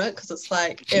take on it, because it's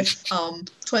like if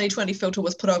 2020 filter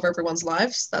was put over everyone's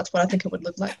lives, that's what I think it would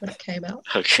look like when it came out.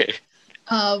 Okay.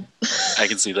 I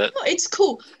can see that. It's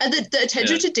cool, and the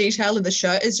attention to detail in the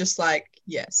shirt is just like,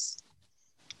 yes.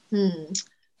 And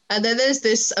then there's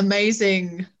this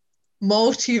amazing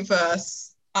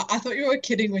multiverse. I thought you were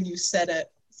kidding when you said it,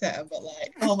 Sam, but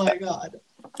like, oh my god.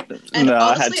 And no, honestly,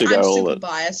 I had to go I'm all super it.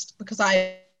 biased because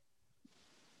I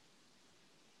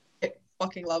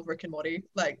fucking love Rick and Morty.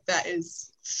 Like, that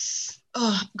is,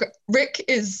 Rick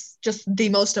is just the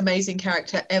most amazing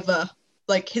character ever.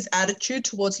 Like, his attitude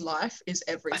towards life is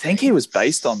everything. I think he was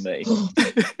based on me.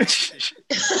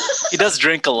 He does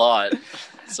drink a lot,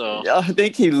 so I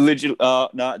think he literally.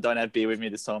 No, don't have beer with me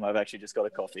this time. I've actually just got a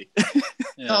coffee.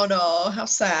 yeah. Oh no, how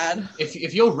sad.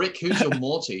 If you're Rick, who's your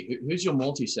Morty? Who's your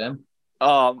Morty, Sam?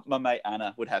 Oh, my mate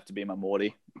Anna would have to be my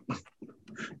Morty.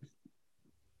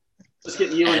 Let's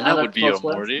get you and Anna would be your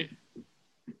crossword. Morty.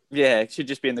 Yeah, she'd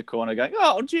just be in the corner going,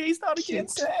 "Oh, geez, not again,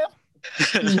 Sam."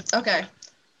 Okay.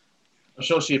 I'm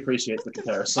sure she appreciates the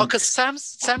comparison. Oh, because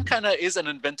Sam kind of is an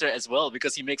inventor as well,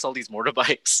 because he makes all these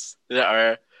motorbikes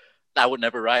that I would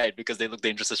never ride because they look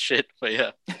dangerous as shit. But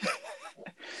yeah,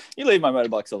 You leave my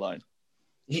motorbikes alone.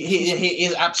 He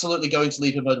is absolutely going to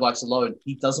leave your motorbikes alone.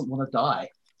 He doesn't want to die.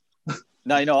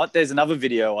 No, you know what? There's another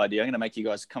video idea. I'm going to make you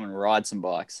guys come and ride some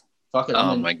bikes. Fuck it.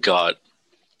 oh my god,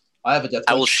 I have a death.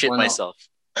 I will wish. shit Why not? myself.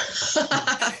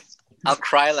 I'll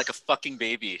cry like a fucking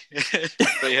baby.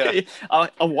 But yeah. I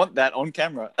want that on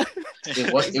camera.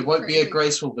 It won't be a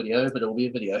graceful video, but it'll be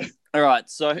a video. All right,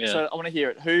 so Yeah. so I want to hear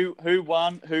it. Who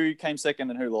won? Who came second,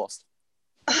 and who lost?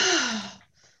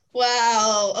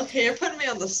 Wow. Okay, you're putting me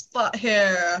on the spot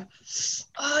here.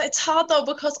 It's hard though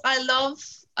because I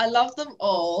love them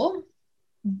all,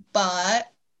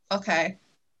 but okay.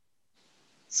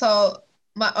 So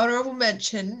my honorable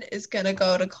mention is gonna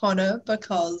go to Connor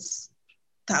because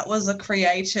that was a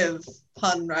creative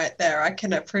pun right there. I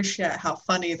can appreciate how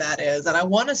funny that is, and I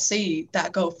want to see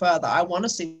that go further. I want to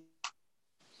see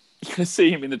You're gonna see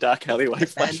him in the dark alleyway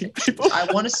flashing people. I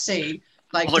want to see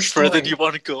like How the much further story. do you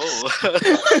want to go?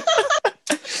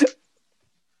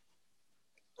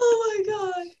 Oh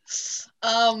my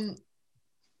god.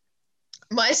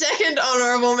 My second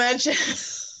honorable mention,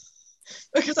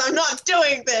 because I'm not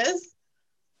doing this,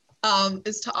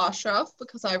 is to Ashraf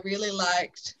because I really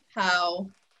liked how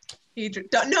he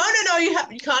no,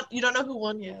 you don't know who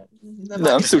won yet.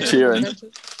 No, I'm still cheering.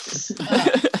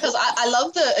 Because I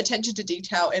love the attention to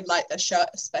detail in like the shirt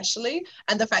especially,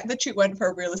 and the fact that you went for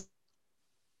a realistic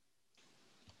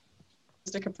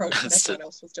approach and everyone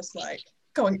else was just like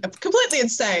going completely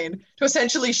insane to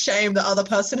essentially shame the other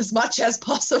person as much as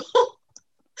possible.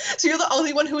 So you're the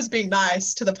only one who was being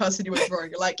nice to the person you were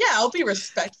drawing. You're like, yeah, I'll be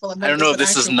respectful. And I don't know if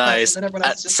this is nice. And everyone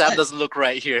else just Sam like, doesn't look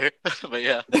right here, but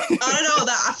yeah. I don't know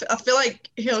that. I feel like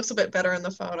he looks a bit better in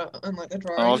the photo and like the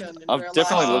drawing. and in I've real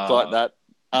definitely life. looked like that.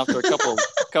 After a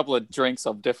couple of drinks,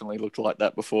 I've definitely looked like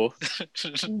that before.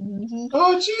 Mhm.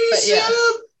 Oh, jeez. But yeah.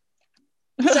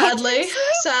 Sam!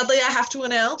 Sadly, I have to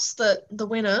announce that the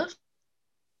winner,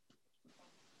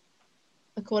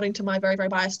 according to my very, very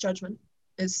biased judgment,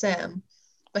 is Sam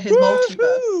for his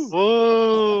multiverse.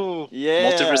 Whoa!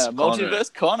 Yeah,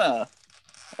 Multiverse Connor.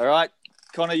 All right,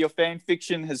 Connor, your fan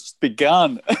fiction has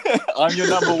begun. I'm your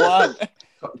number one.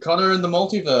 Connor in the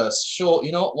multiverse. Sure,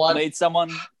 you know what? I Why? need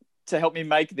someone to help me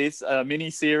make this mini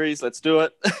series. Let's do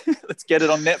it. Let's get it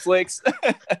on Netflix.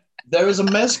 There is a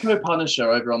Mezco Punisher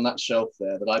over on that shelf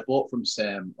there that I bought from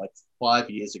Sam like 5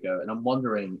 years ago, and I'm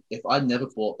wondering if I never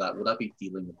bought that, would I be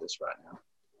dealing with this right now?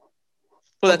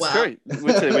 Well, that's Wow. true.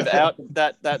 Without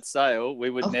that sale, we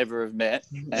would never have met,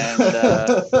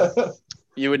 and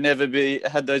you would never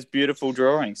had those beautiful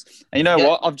drawings. And you know Yeah.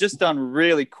 what? I've just done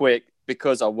really quick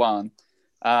because I won.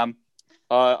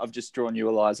 I've just drawn you,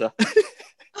 Eliza.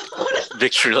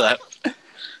 Victory lap.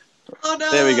 Oh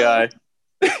no! There we go.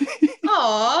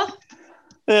 Aw,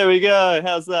 There we go.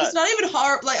 How's that? it's not even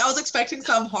horrible. Like I was expecting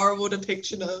some horrible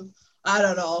depiction of, I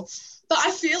don't know, but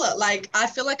I feel it. Like I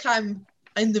feel like I'm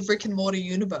in the Rick and Morty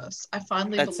universe. I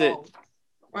finally That's belong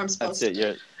where I'm supposed That's it. to.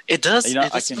 Yeah. It does. You know,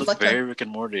 it does I can- look Like very Rick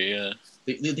and Morty. Yeah.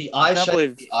 The eye can't shape,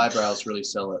 believe- the eyebrows really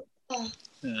sell it. Oh.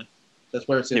 Yeah. That's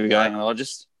where it's Here in. we go. Hang on,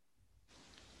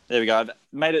 there we go. I've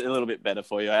made it a little bit better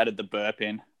for you. I added the burp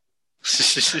in.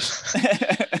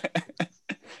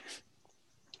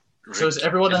 So is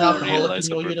everyone an Rick and alcoholic Morty, in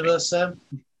your Eliza universe, Sam?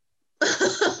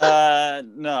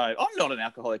 No, I'm not an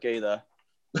alcoholic either.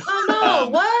 Oh no!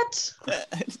 What?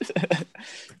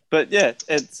 But yeah,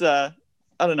 it's I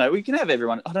don't know. We can have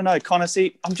everyone. I don't know, Connor.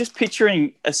 See, I'm just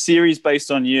picturing a series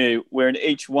based on you, where in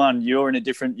each one you're in a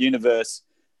different universe,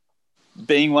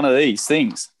 being one of these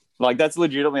things. Like that's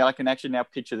legitimately, I can actually now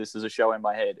picture this as a show in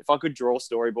my head. If I could draw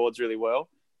storyboards really well,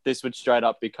 this would straight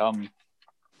up become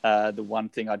the one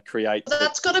thing I'd create.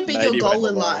 That's got to be maybe your goal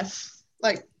went in away. life.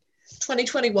 Like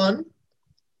 2021,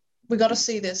 we got to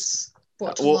see this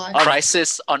brought to Well, life.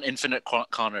 Crisis on Infinite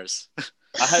Connors.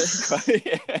 I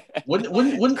have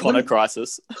Wouldn't Connor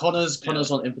Crisis. Connor's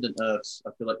on Infinite Earths, I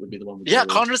feel like would be the one. Yeah,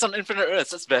 Connors on Infinite Earths.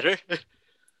 That's better.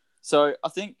 So I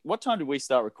think, what time did we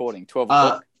start recording? 12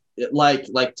 o'clock?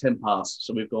 Like 10 past,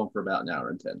 so we've gone for about an hour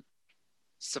and 10.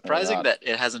 Surprising Alright. that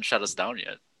it hasn't shut us down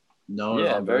yet. No,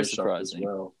 Yeah, I'm very shocked surprising. as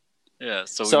well. Yeah.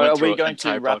 So, So went are through we an going to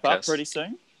entire wrap up podcast. pretty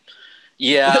soon?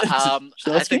 Yeah. Should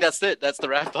I I ask think you? that's it. That's the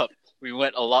wrap up. We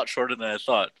went a lot shorter than I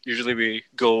thought. Usually we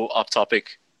go off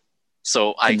topic.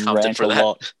 So I And counted rant for a that.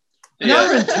 lot. An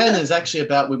hour Yeah. and 10 is actually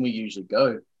about when we usually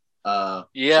go.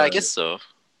 Yeah, I So- guess so.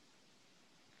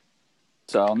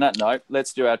 So on that note,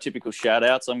 let's do our typical shout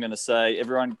outs. I'm going to say,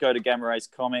 everyone go to Gamma Rays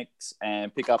Comics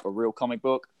and pick up a real comic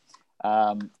book.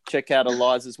 Check out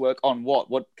Eliza's work on what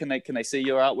can they see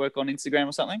your artwork on Instagram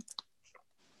or something?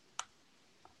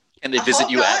 Can they visit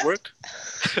you at work?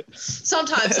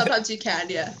 Sometimes you can,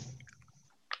 yeah.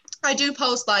 I do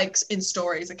post like in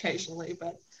stories occasionally,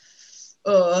 but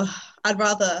I'd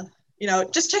rather,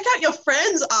 just check out your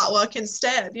friend's artwork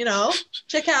instead,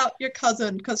 Check out your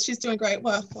cousin because she's doing great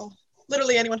work, or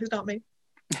literally anyone who's not me.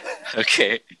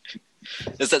 Okay.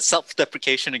 There's that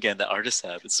self-deprecation again that artists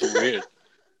have. It's so weird.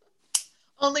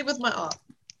 Only with my art.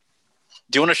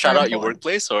 Do you want to shout Very out your important.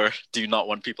 workplace, or do you not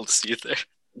want people to see it there?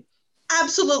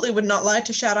 Absolutely would not like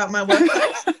to shout out my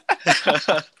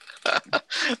workplace.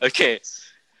 Okay.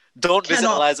 Don't visit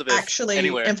Cannot Elizabeth actually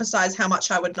anywhere. emphasize how much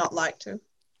I would not like to.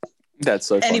 That's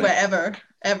so funny. Anywhere,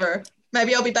 ever.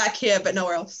 Maybe I'll be back here, but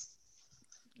nowhere else.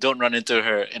 Don't run into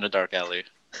her in a dark alley.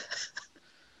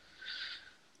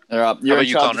 All right, How you're about in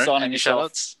you, charge of Connor? signing Any yourself.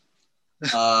 shout-outs?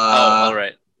 Oh, all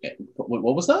right.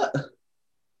 What was that?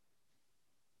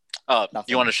 Nothing.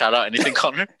 You want to shout out anything,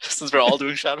 Connor? Since we're all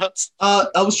doing shout-outs? I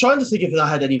was trying to think if I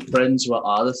had any friends who are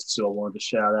artists who I wanted to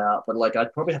shout out, but like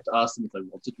I'd probably have to ask them if they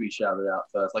wanted to be shouted out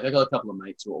first. Like I got a couple of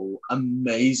mates who are all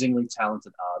amazingly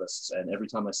talented artists, and every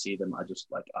time I see them, I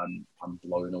just like I'm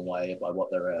blown away by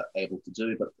what they're able to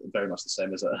do. But very much the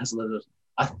same as Elizabeth.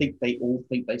 I think they all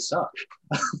think they suck.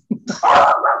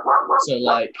 So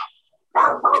like.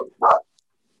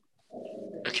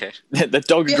 Okay. The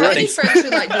dog Do you have any agrees. friends who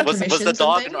like do Was commissions the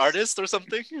dog and an things? artist or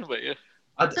something? But yeah.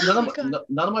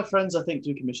 None of my friends, I think,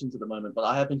 do commissions at the moment, but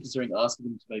I have been considering asking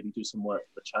them to maybe do some work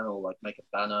for the channel, like make a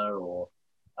banner or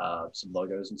some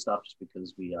logos and stuff, just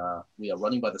because we are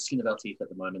running by the skin of our teeth at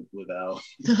the moment with our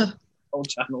whole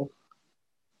channel.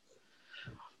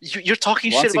 You're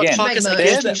talking Once shit about again, the podcast Make again.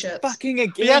 merch. There's T-shirts. that fucking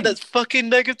again. Yeah, that's fucking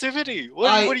negativity.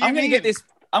 What do you I'm mean? gonna get this.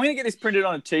 I'm gonna get this printed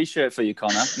on a T-shirt for you,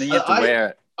 Connor, and then you have to wear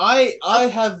it. I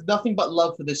have nothing but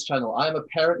love for this channel. I am a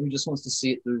parent who just wants to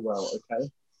see it do well, okay?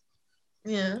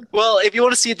 Yeah. Well, if you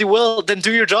want to see it do well, then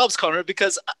do your jobs, Connor,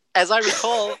 because as I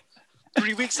recall,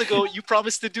 3 weeks ago, you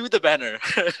promised to do the banner.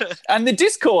 And the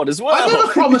Discord as well. I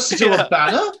never promised to do Yeah. a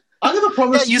banner. I never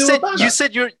promised Yeah, to do a banner. you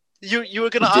said you were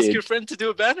gonna You ask did. your friend to do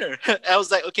a banner. I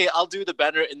was like, okay, I'll do the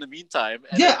banner in the meantime.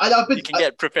 And Yeah, I've been. you can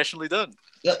get professionally done.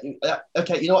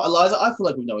 Okay, you know what, Eliza? I feel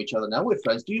like we know each other now. We're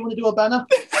friends. Do you want to do a banner?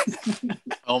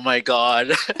 Oh my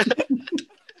god.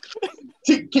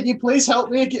 Can you please help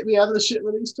me and get me out of the shit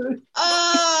with these two?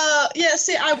 Yeah,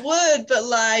 see, I would, but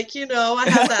like, you know, I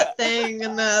have that thing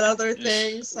and that other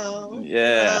thing, so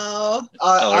Yeah. no.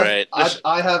 All right.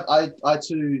 I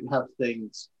too have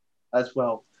things as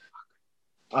well.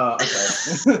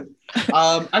 Okay.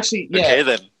 Actually, yeah. Okay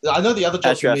then. I know the other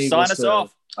job for Ashraf, me sign was us to-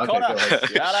 off. Okay, Connor, go ahead.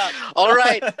 shout out. All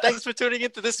right. Thanks for tuning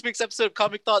into this week's episode of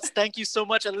Comic Thoughts. Thank you so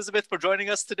much, Elizabeth, for joining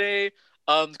us today.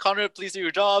 Connor, please do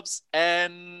your jobs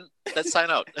and let's sign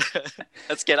out.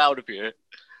 Let's get out of here.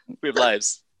 We have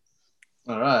lives.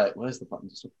 All right. Where's the button?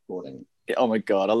 Just recording. Oh my god, I